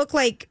 That looked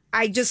like,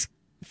 I just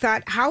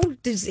thought, how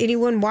does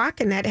anyone walk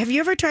in that? Have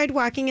you ever tried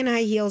walking in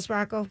high heels,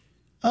 Rocco?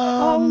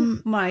 Oh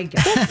my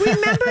God! Well,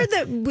 remember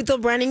the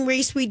running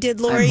race we did,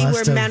 Lori,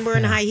 where men were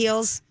in high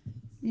heels?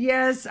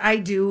 Yes, I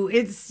do.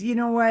 It's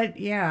what?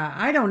 Yeah,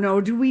 I don't know.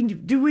 Do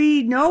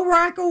we know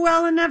Rocco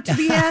well enough to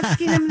be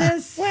asking him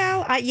this?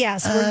 Well,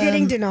 yes, we're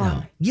getting to know him.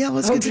 No. Yeah,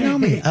 let's get to know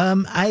me.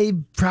 I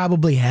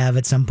probably have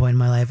at some point in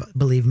my life.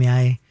 Believe me,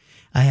 I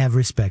have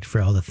respect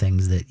for all the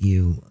things that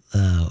you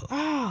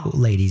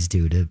ladies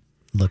do to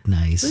look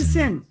nice.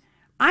 Listen.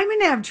 I'm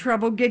going to have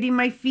trouble getting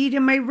my feet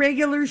in my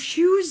regular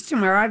shoes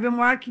tomorrow. I've been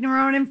walking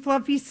around in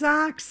fluffy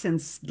socks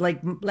since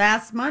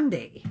last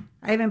Monday.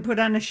 I haven't put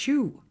on a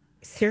shoe.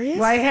 Serious?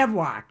 Well, I have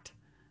walked.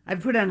 I've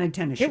put on a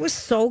tennis shoe. It was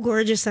so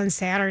gorgeous on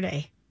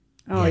Saturday.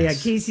 Oh,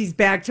 yes. Yeah. Casey's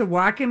back to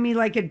walking me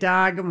like a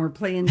dog, and we're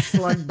playing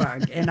slug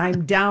bug, and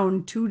I'm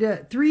down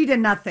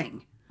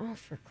 3-0. Oh,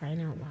 for crying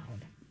out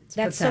loud.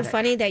 That's so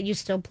funny that you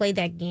still play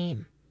that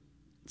game.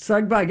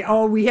 Slugbug.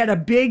 Oh, we had a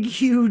big,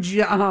 huge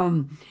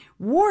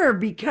war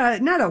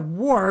because, not a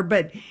war,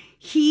 but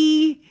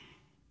he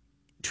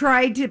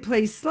tried to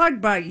play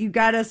Slugbug. You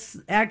got to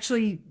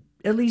actually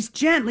at least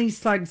gently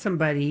slug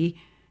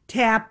somebody,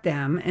 tap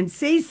them, and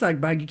say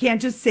Slugbug. You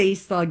can't just say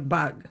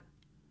Slugbug.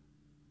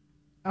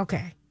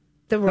 Okay.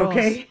 The rules.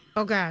 Okay.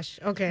 Oh, gosh.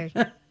 Okay.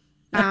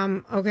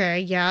 Okay.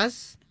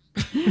 Yes.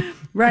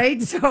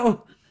 Right?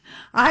 So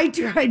I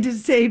tried to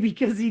say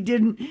because he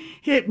didn't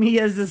hit me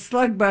as a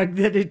Slugbug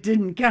that it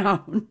didn't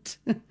count.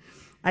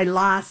 I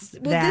lost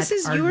well, that this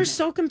is argument. You were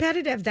so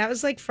competitive. That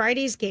was like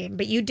Friday's game,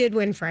 but you did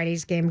win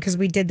Friday's game because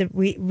we did the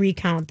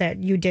recount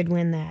that you did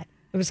win that.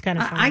 It was kind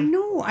of fun. I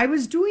know. I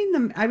was doing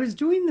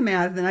the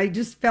math, and I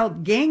just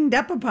felt ganged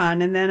up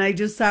upon. And then I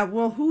just thought,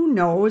 well, who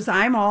knows?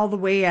 I'm all the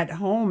way at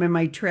home in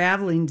my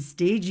traveling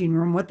staging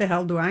room. What the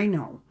hell do I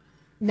know?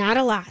 Not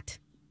a lot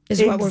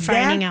is what we're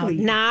finding out.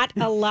 Exactly. Not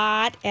a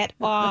lot at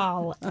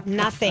all.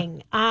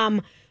 Nothing.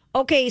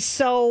 Okay,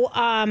 so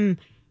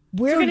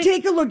we're gonna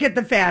take a look at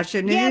the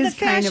fashion. Yeah, it the is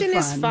kind of fashion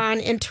is fun,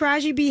 and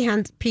Taraji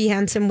P.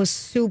 Henson was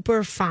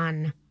super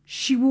fun.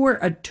 She wore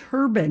a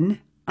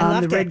turban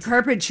on the red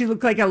carpet. She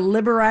looked like a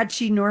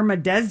Liberace Norma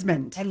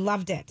Desmond. I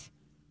loved it.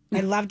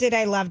 I loved it.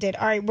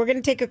 All right, we're going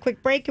to take a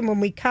quick break, and when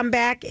we come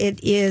back, it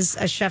is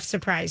a chef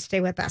surprise. Stay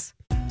with us.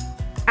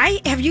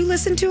 Have you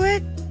listened to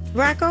it,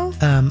 Rocco?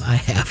 I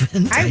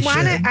haven't.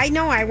 I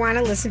know I want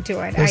to listen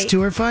to it. Those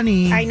two are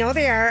funny. I know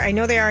they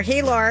are.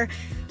 Hey, Laura.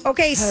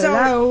 Okay,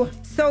 Hello.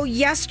 so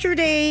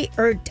yesterday,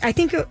 or I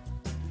think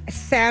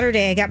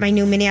Saturday, I got my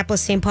new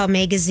Minneapolis St. Paul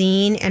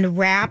magazine, and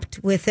wrapped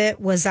with it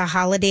was a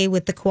holiday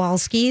with the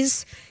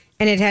Kowalskis,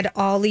 and it had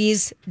all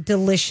these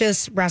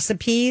delicious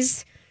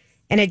recipes,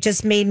 and it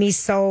just made me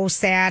so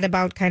sad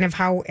about kind of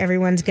how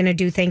everyone's going to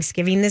do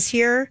Thanksgiving this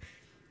year.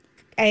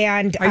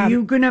 And are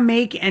you going to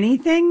make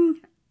anything?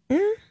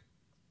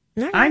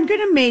 I'm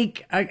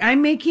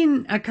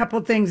making a couple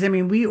things. I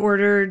mean, we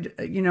ordered,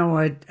 a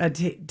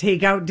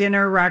takeout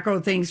dinner. Rocco,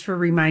 thanks for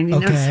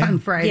reminding us on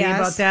Friday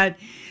about that.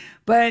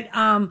 But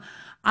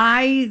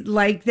I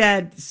like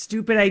that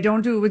stupid, I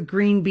don't do it with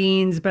green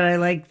beans, but I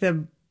like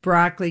the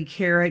broccoli,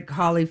 carrot,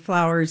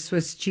 cauliflower,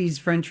 Swiss cheese,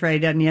 French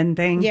fried onion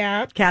thing.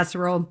 Yeah.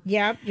 Casserole.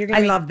 Yeah.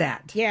 I love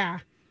that. Yeah.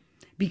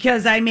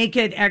 Because I make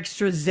it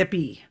extra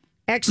zippy.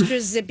 Extra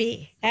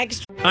zippy.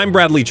 Extra. I'm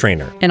Bradley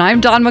Trainer. And I'm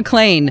Don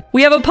McClain.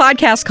 We have a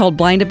podcast called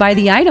Blinded by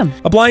the Item.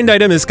 A blind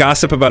item is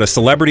gossip about a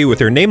celebrity with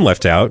their name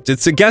left out.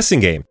 It's a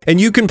guessing game,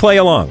 and you can play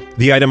along.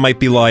 The item might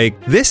be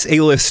like, this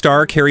A-list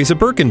star carries a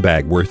Birkin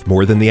bag worth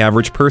more than the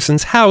average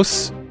person's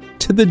house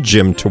to the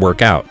gym to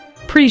work out.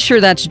 Pretty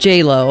sure that's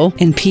J-Lo.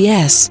 And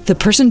P.S. the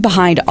person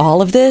behind all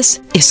of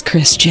this is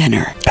Kris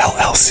Jenner,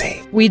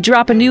 LLC. We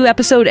drop a new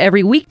episode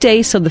every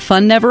weekday so the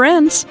fun never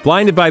ends.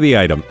 Blinded by the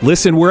Item.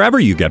 Listen wherever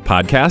you get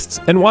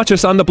podcasts and watch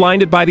us on the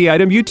Blinded by the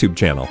Item YouTube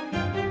channel.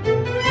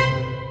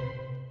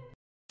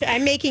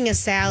 I'm making a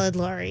salad,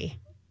 Lori.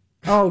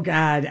 Oh,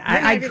 God.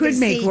 I could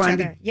make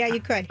one. Yeah,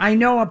 you could. I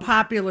know a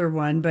popular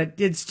one, but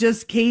it's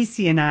just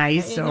Casey and I,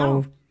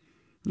 so...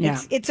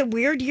 Yeah. It's a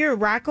weird year,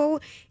 Rocco.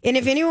 And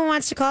if anyone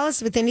wants to call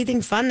us with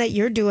anything fun that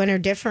you're doing or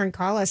different,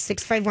 call us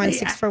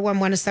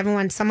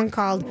 651-641-1071. Someone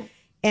called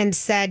and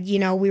said,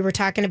 we were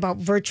talking about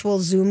virtual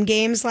Zoom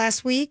games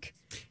last week.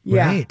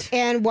 Yeah. Right.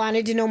 And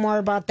wanted to know more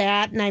about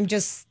that. And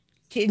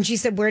she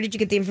said, where did you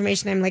get the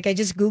information? I'm like, I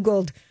just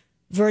Googled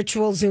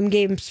virtual Zoom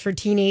games for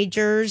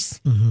teenagers.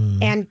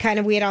 Mm-hmm. And kind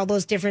of we had all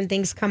those different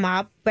things come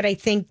up. But I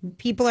think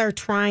people are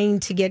trying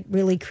to get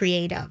really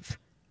creative.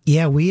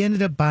 Yeah, we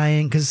ended up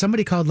buying, because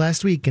somebody called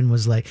last week and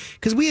was like,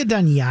 because we had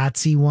done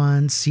Yahtzee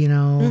once,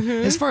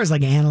 as far as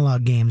like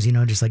analog games,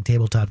 just like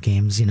tabletop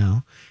games,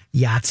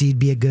 Yahtzee'd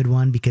be a good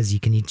one because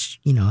you can each,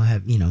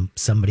 have,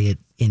 somebody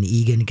in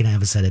Egan can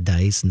have a set of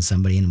dice and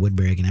somebody in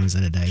Woodbury can have a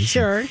set of dice.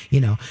 Sure.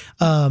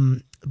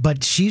 And,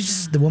 but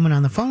the woman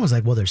on the phone was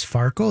like, well, there's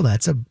Farkle,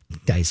 that's a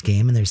dice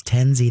game, and there's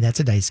Tenzi, that's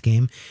a dice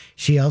game.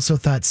 She also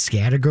thought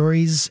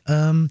Scattergories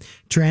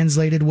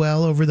translated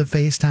well over the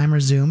FaceTime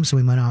or Zoom, so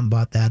we went out and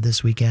bought that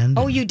this weekend.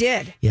 Oh, you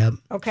did? Yep.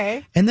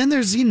 Okay. And then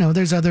there's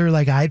other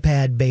like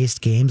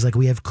iPad-based games, like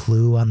we have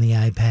Clue on the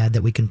iPad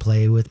that we can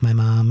play with my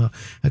mom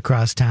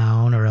across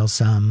town, or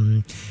else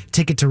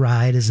Ticket to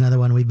Ride is another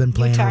one we've been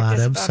playing a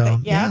lot of. So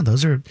yeah,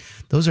 those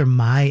are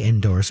my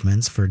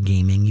endorsements for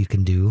gaming you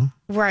can do.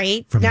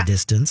 Right. From a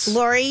distance.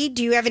 Lori,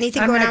 do you have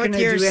anything going on with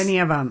yours? I'm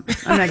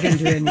not going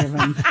to do any of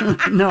them.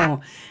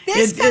 No.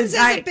 This comes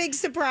as a big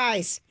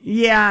surprise.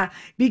 Yeah,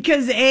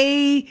 because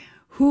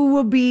who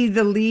will be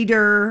the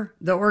leader,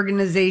 the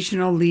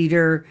organizational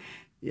leader?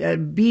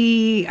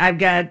 B, I've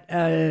got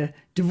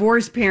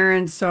divorced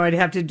parents, so I'd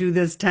have to do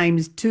this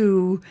times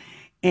 2.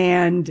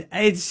 And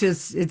it's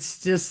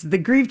just the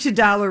grief to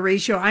dollar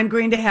ratio.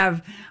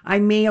 I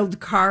mailed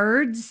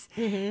cards,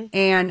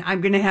 and I'm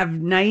going to have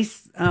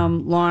nice,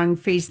 long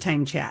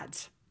FaceTime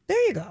chats.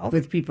 There you go.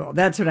 With people.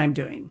 That's what I'm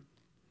doing.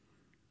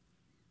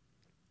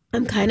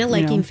 I'm kind of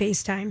liking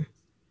FaceTime.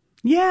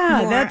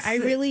 Yeah, more. I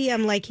really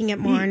am liking it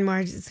more and more.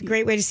 It's a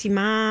great way to see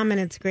Mom,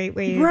 and it's a great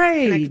way to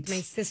connect with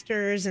my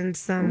sisters and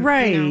some.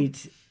 Right. You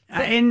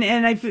know.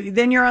 And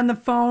then you're on the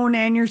phone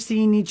and you're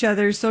seeing each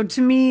other. So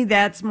to me,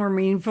 that's more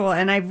meaningful.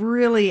 And I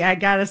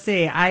gotta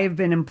say, I've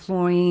been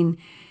employing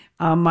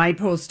my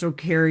postal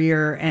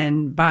carrier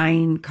and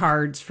buying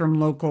cards from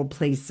local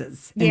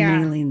places and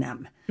mailing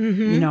them,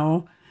 you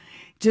know,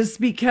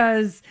 just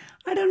because,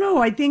 I don't know,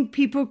 I think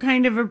people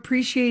kind of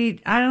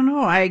appreciate, I don't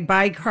know, I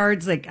buy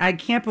cards, like, I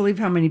can't believe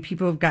how many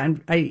people have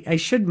gotten, I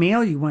should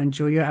mail you one,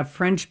 Julia, a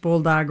French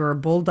Bulldog or a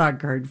Bulldog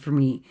card for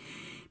me,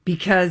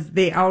 because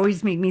they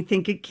always make me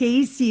think of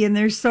Casey, and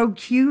they're so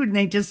cute, and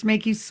they just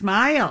make you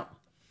smile.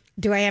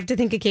 Do I have to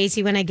think of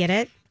Casey when I get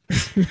it?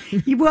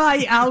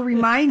 Well, I'll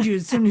remind you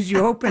as soon as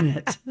you open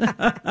it.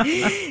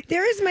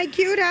 There is my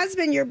cute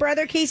husband, your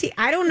brother Casey.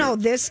 I don't know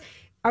this.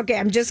 Okay,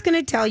 I'm just going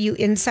to tell you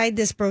inside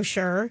this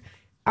brochure,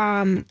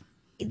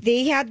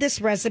 they had this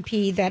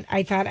recipe that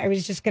I thought I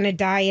was just going to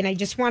die, and I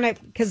just want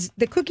to, because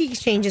the cookie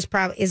exchange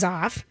is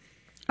off.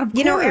 Of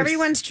you know, course.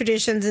 Everyone's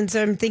traditions, and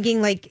so I'm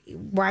thinking, like,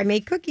 why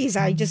make cookies?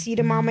 I just eat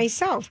them all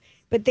myself.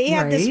 But they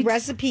have this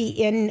recipe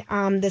in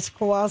this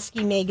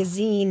Kowalski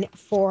magazine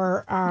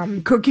for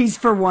cookies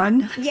for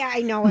one. Yeah,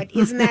 I know it.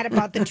 Isn't that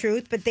about the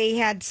truth? But they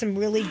had some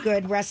really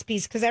good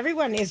recipes because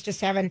everyone is just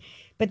having.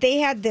 But they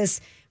had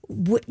this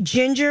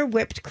ginger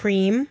whipped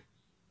cream.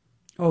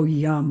 Oh,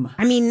 yum!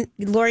 I mean,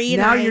 Lori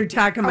and now I. You're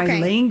talking my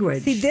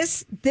language. See,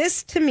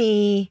 this to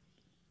me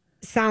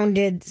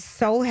sounded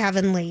so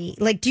heavenly.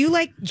 Like, do you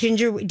like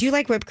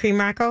whipped cream,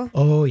 Rocco?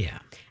 Oh yeah.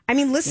 I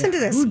mean, listen to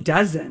this. Who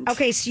doesn't?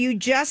 Okay, so you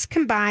just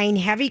combine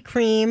heavy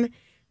cream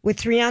with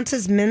 3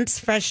 ounces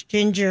minced fresh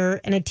ginger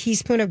and a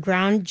teaspoon of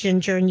ground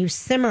ginger, and you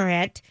simmer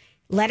it,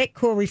 let it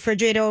cool,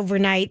 refrigerate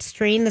overnight,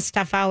 strain the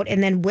stuff out,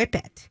 and then whip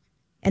it.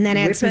 And then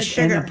add some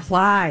sugar. And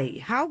apply.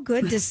 How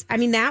good does... I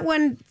mean, that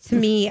one, to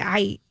me,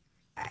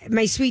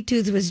 my sweet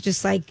tooth was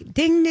just like,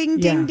 ding, ding,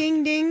 ding,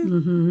 ding, ding.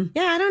 Mm-hmm.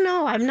 Yeah, I don't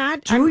know. I'm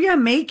not... Julia,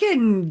 make it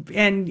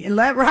and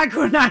let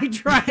Rocco and I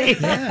try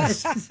it.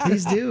 Yes,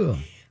 please do.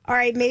 All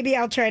right, maybe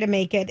I'll try to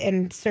make it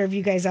and serve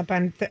you guys up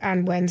on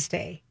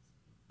Wednesday.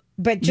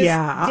 But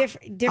just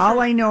different. All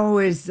I know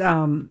is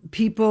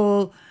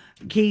people,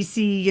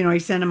 Casey, you know, I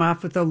sent him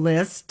off with a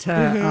list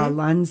to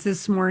Lund's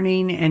this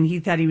morning, and he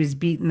thought he was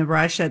beating the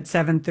rush at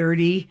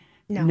 7:30.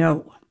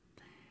 No.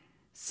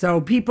 So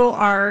people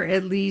are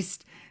at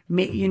least,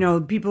 you know,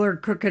 people are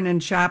cooking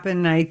and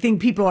shopping. I think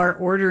people are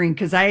ordering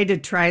because I had to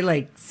try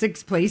like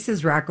 6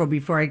 places, Rocco,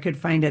 before I could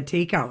find a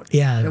takeout.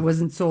 Yeah. That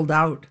wasn't sold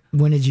out.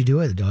 When did you do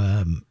it?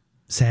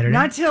 Saturday?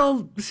 Not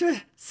till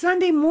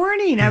Sunday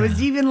morning. I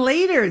was even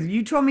later.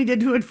 You told me to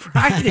do it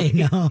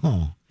Friday. I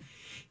know.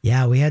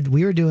 Yeah,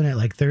 we were doing it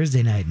like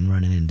Thursday night and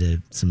running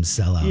into some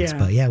sellouts. Yeah.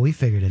 But yeah, we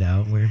figured it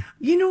out.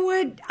 You know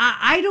what?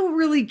 I don't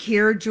really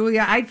care,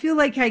 Julia. I feel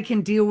like I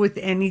can deal with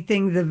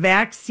anything. The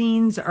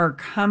vaccines are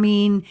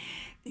coming.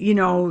 You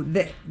know,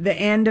 the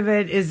end of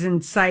it is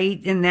in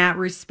sight in that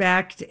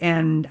respect.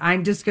 And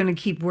I'm just going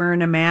to keep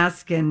wearing a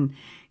mask and,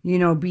 you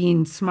know,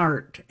 being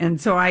smart.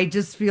 And so I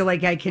just feel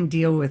like I can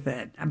deal with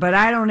it. But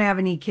I don't have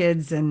any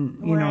kids. And,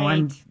 you know,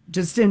 I'm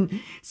just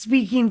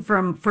speaking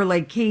for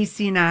like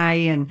Casey and I,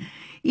 and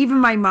even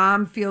my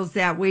mom feels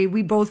that way.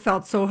 We both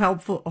felt so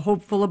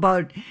hopeful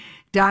about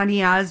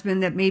Donnie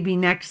Osmond that maybe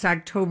next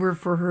October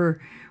for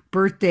her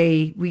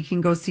birthday, we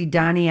can go see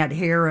Donnie at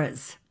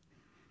Harrah's.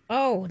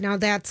 Oh, now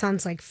that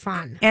sounds like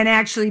fun. And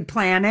actually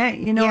plan it.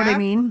 You know what I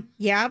mean?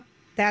 Yep.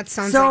 That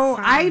sounds so like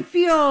fun. I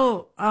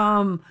feel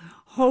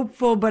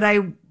hopeful, but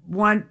I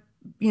want,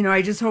 you know,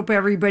 I just hope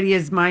everybody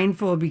is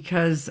mindful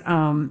because,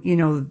 you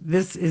know,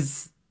 this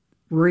is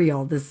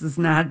real. This is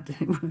not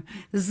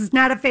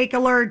a fake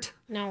alert.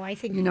 No, I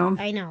think, you know,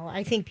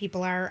 I think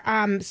people are.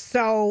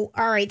 So,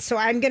 all right. So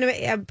I'm going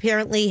to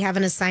apparently have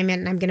an assignment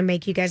and I'm going to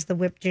make you guys the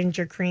whipped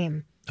ginger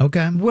cream.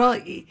 Okay.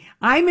 Well,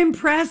 I'm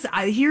impressed.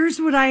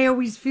 Here's what I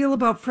always feel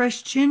about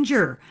fresh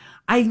ginger.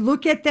 I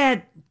look at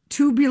that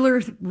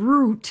tubular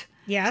root.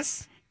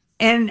 Yes.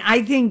 And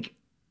I think,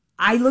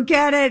 I look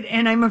at it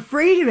and I'm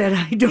afraid of it.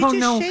 I don't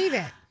know. You just shave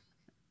it.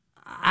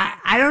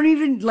 I don't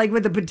even, like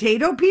with a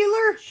potato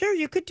peeler? Sure,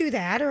 you could do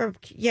that. Or,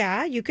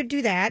 yeah, you could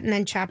do that and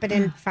then chop it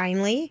in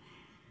finely.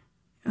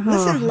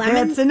 Listen,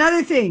 lemon. That's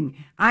another thing.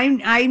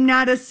 I'm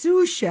not a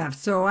sous chef,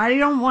 so I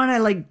don't want to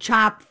like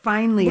chop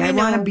finely. I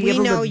want to be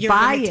able to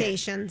buy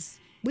limitations.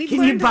 it.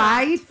 Can you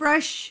buy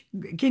fresh?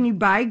 Can you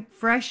buy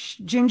fresh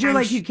ginger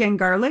like you can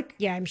garlic?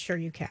 Yeah, I'm sure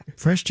you can.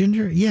 Fresh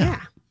ginger?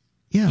 Yeah.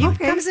 It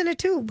comes in a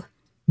tube.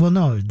 Well,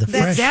 no, the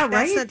fresh. Is that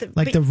right?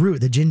 Like the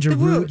root, the ginger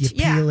root. You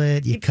peel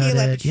it, you cut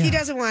it. She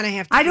doesn't want to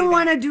have to. I don't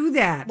want to do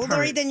that. Well,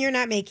 Lori, then you're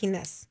not making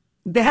this.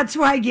 That's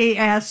why I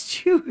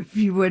asked you if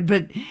you would,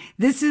 but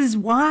this is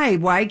why.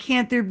 Why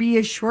can't there be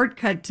a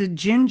shortcut to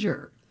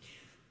ginger?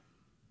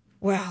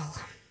 Well,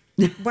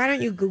 why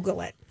don't you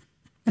Google it?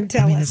 And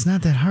tell us. It's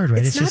not that hard,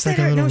 right? It's just not like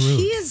that a hard. little No, root.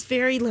 she is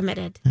very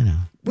limited. I know.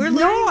 We've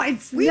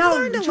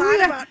learned a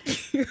lot about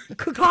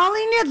cooking.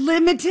 Calling it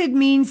limited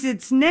means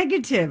it's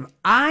negative.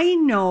 I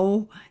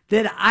know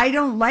that I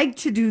don't like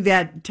to do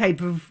that type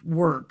of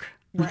work.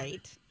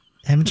 Right.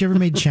 Haven't you ever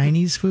made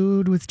Chinese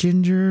food with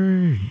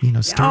ginger?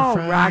 Stir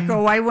fry?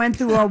 Rocco, I went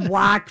through a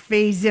wok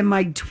phase in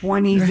my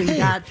 20s and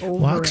got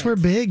over Woks it. were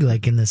big,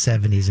 like in the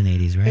 70s and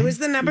 80s, right? It was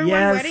the number one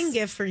wedding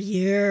gift for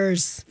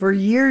years.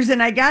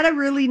 And I got a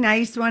really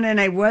nice one, and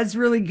I was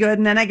really good,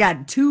 and then I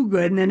got too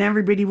good, and then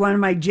everybody wanted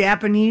my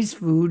Japanese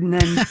food, and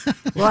then,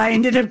 I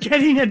ended up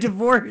getting a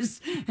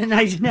divorce, and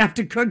I didn't have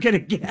to cook it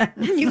again.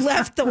 You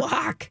left the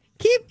wok.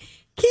 Keep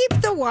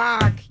the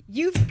wok.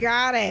 You've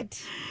got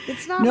it.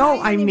 It's not. No,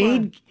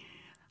 right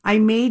I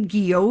made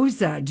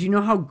gyoza. Do you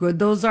know how good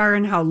those are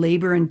and how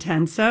labor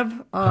intensive?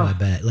 Oh, I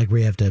bet. Like where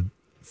you have to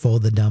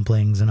fold the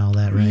dumplings and all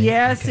that, right?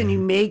 Yes, Okay. and you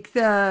make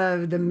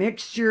the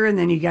mixture, and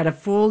then you got to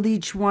fold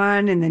each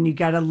one, and then you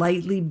got to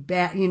lightly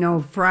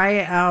fry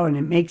it out, and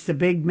it makes a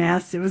big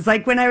mess. It was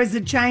like when I was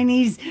a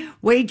Chinese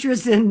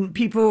waitress and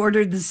people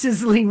ordered the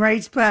sizzling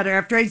rice platter.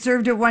 After I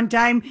served it one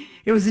time,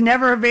 it was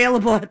never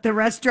available at the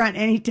restaurant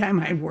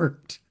anytime I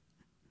worked.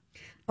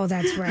 Oh,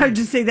 that's right. I'd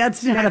just say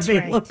that's not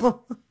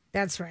available. Right.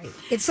 That's right.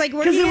 It's like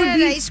working at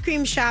an ice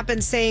cream shop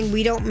and saying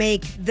we don't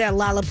make the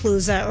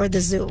Lollapalooza or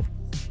the zoo.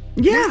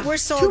 Yeah, we're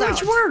sold out.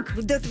 Too much work.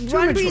 The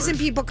one reason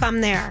people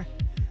come there.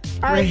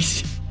 All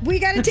right. We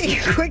got to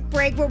take a quick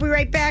break. We'll be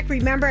right back.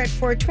 Remember, at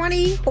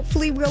 4:20,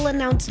 hopefully we'll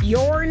announce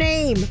your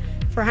name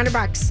for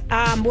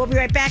 $100. We'll be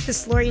right back.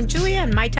 This is Lori and Julia on My Talk.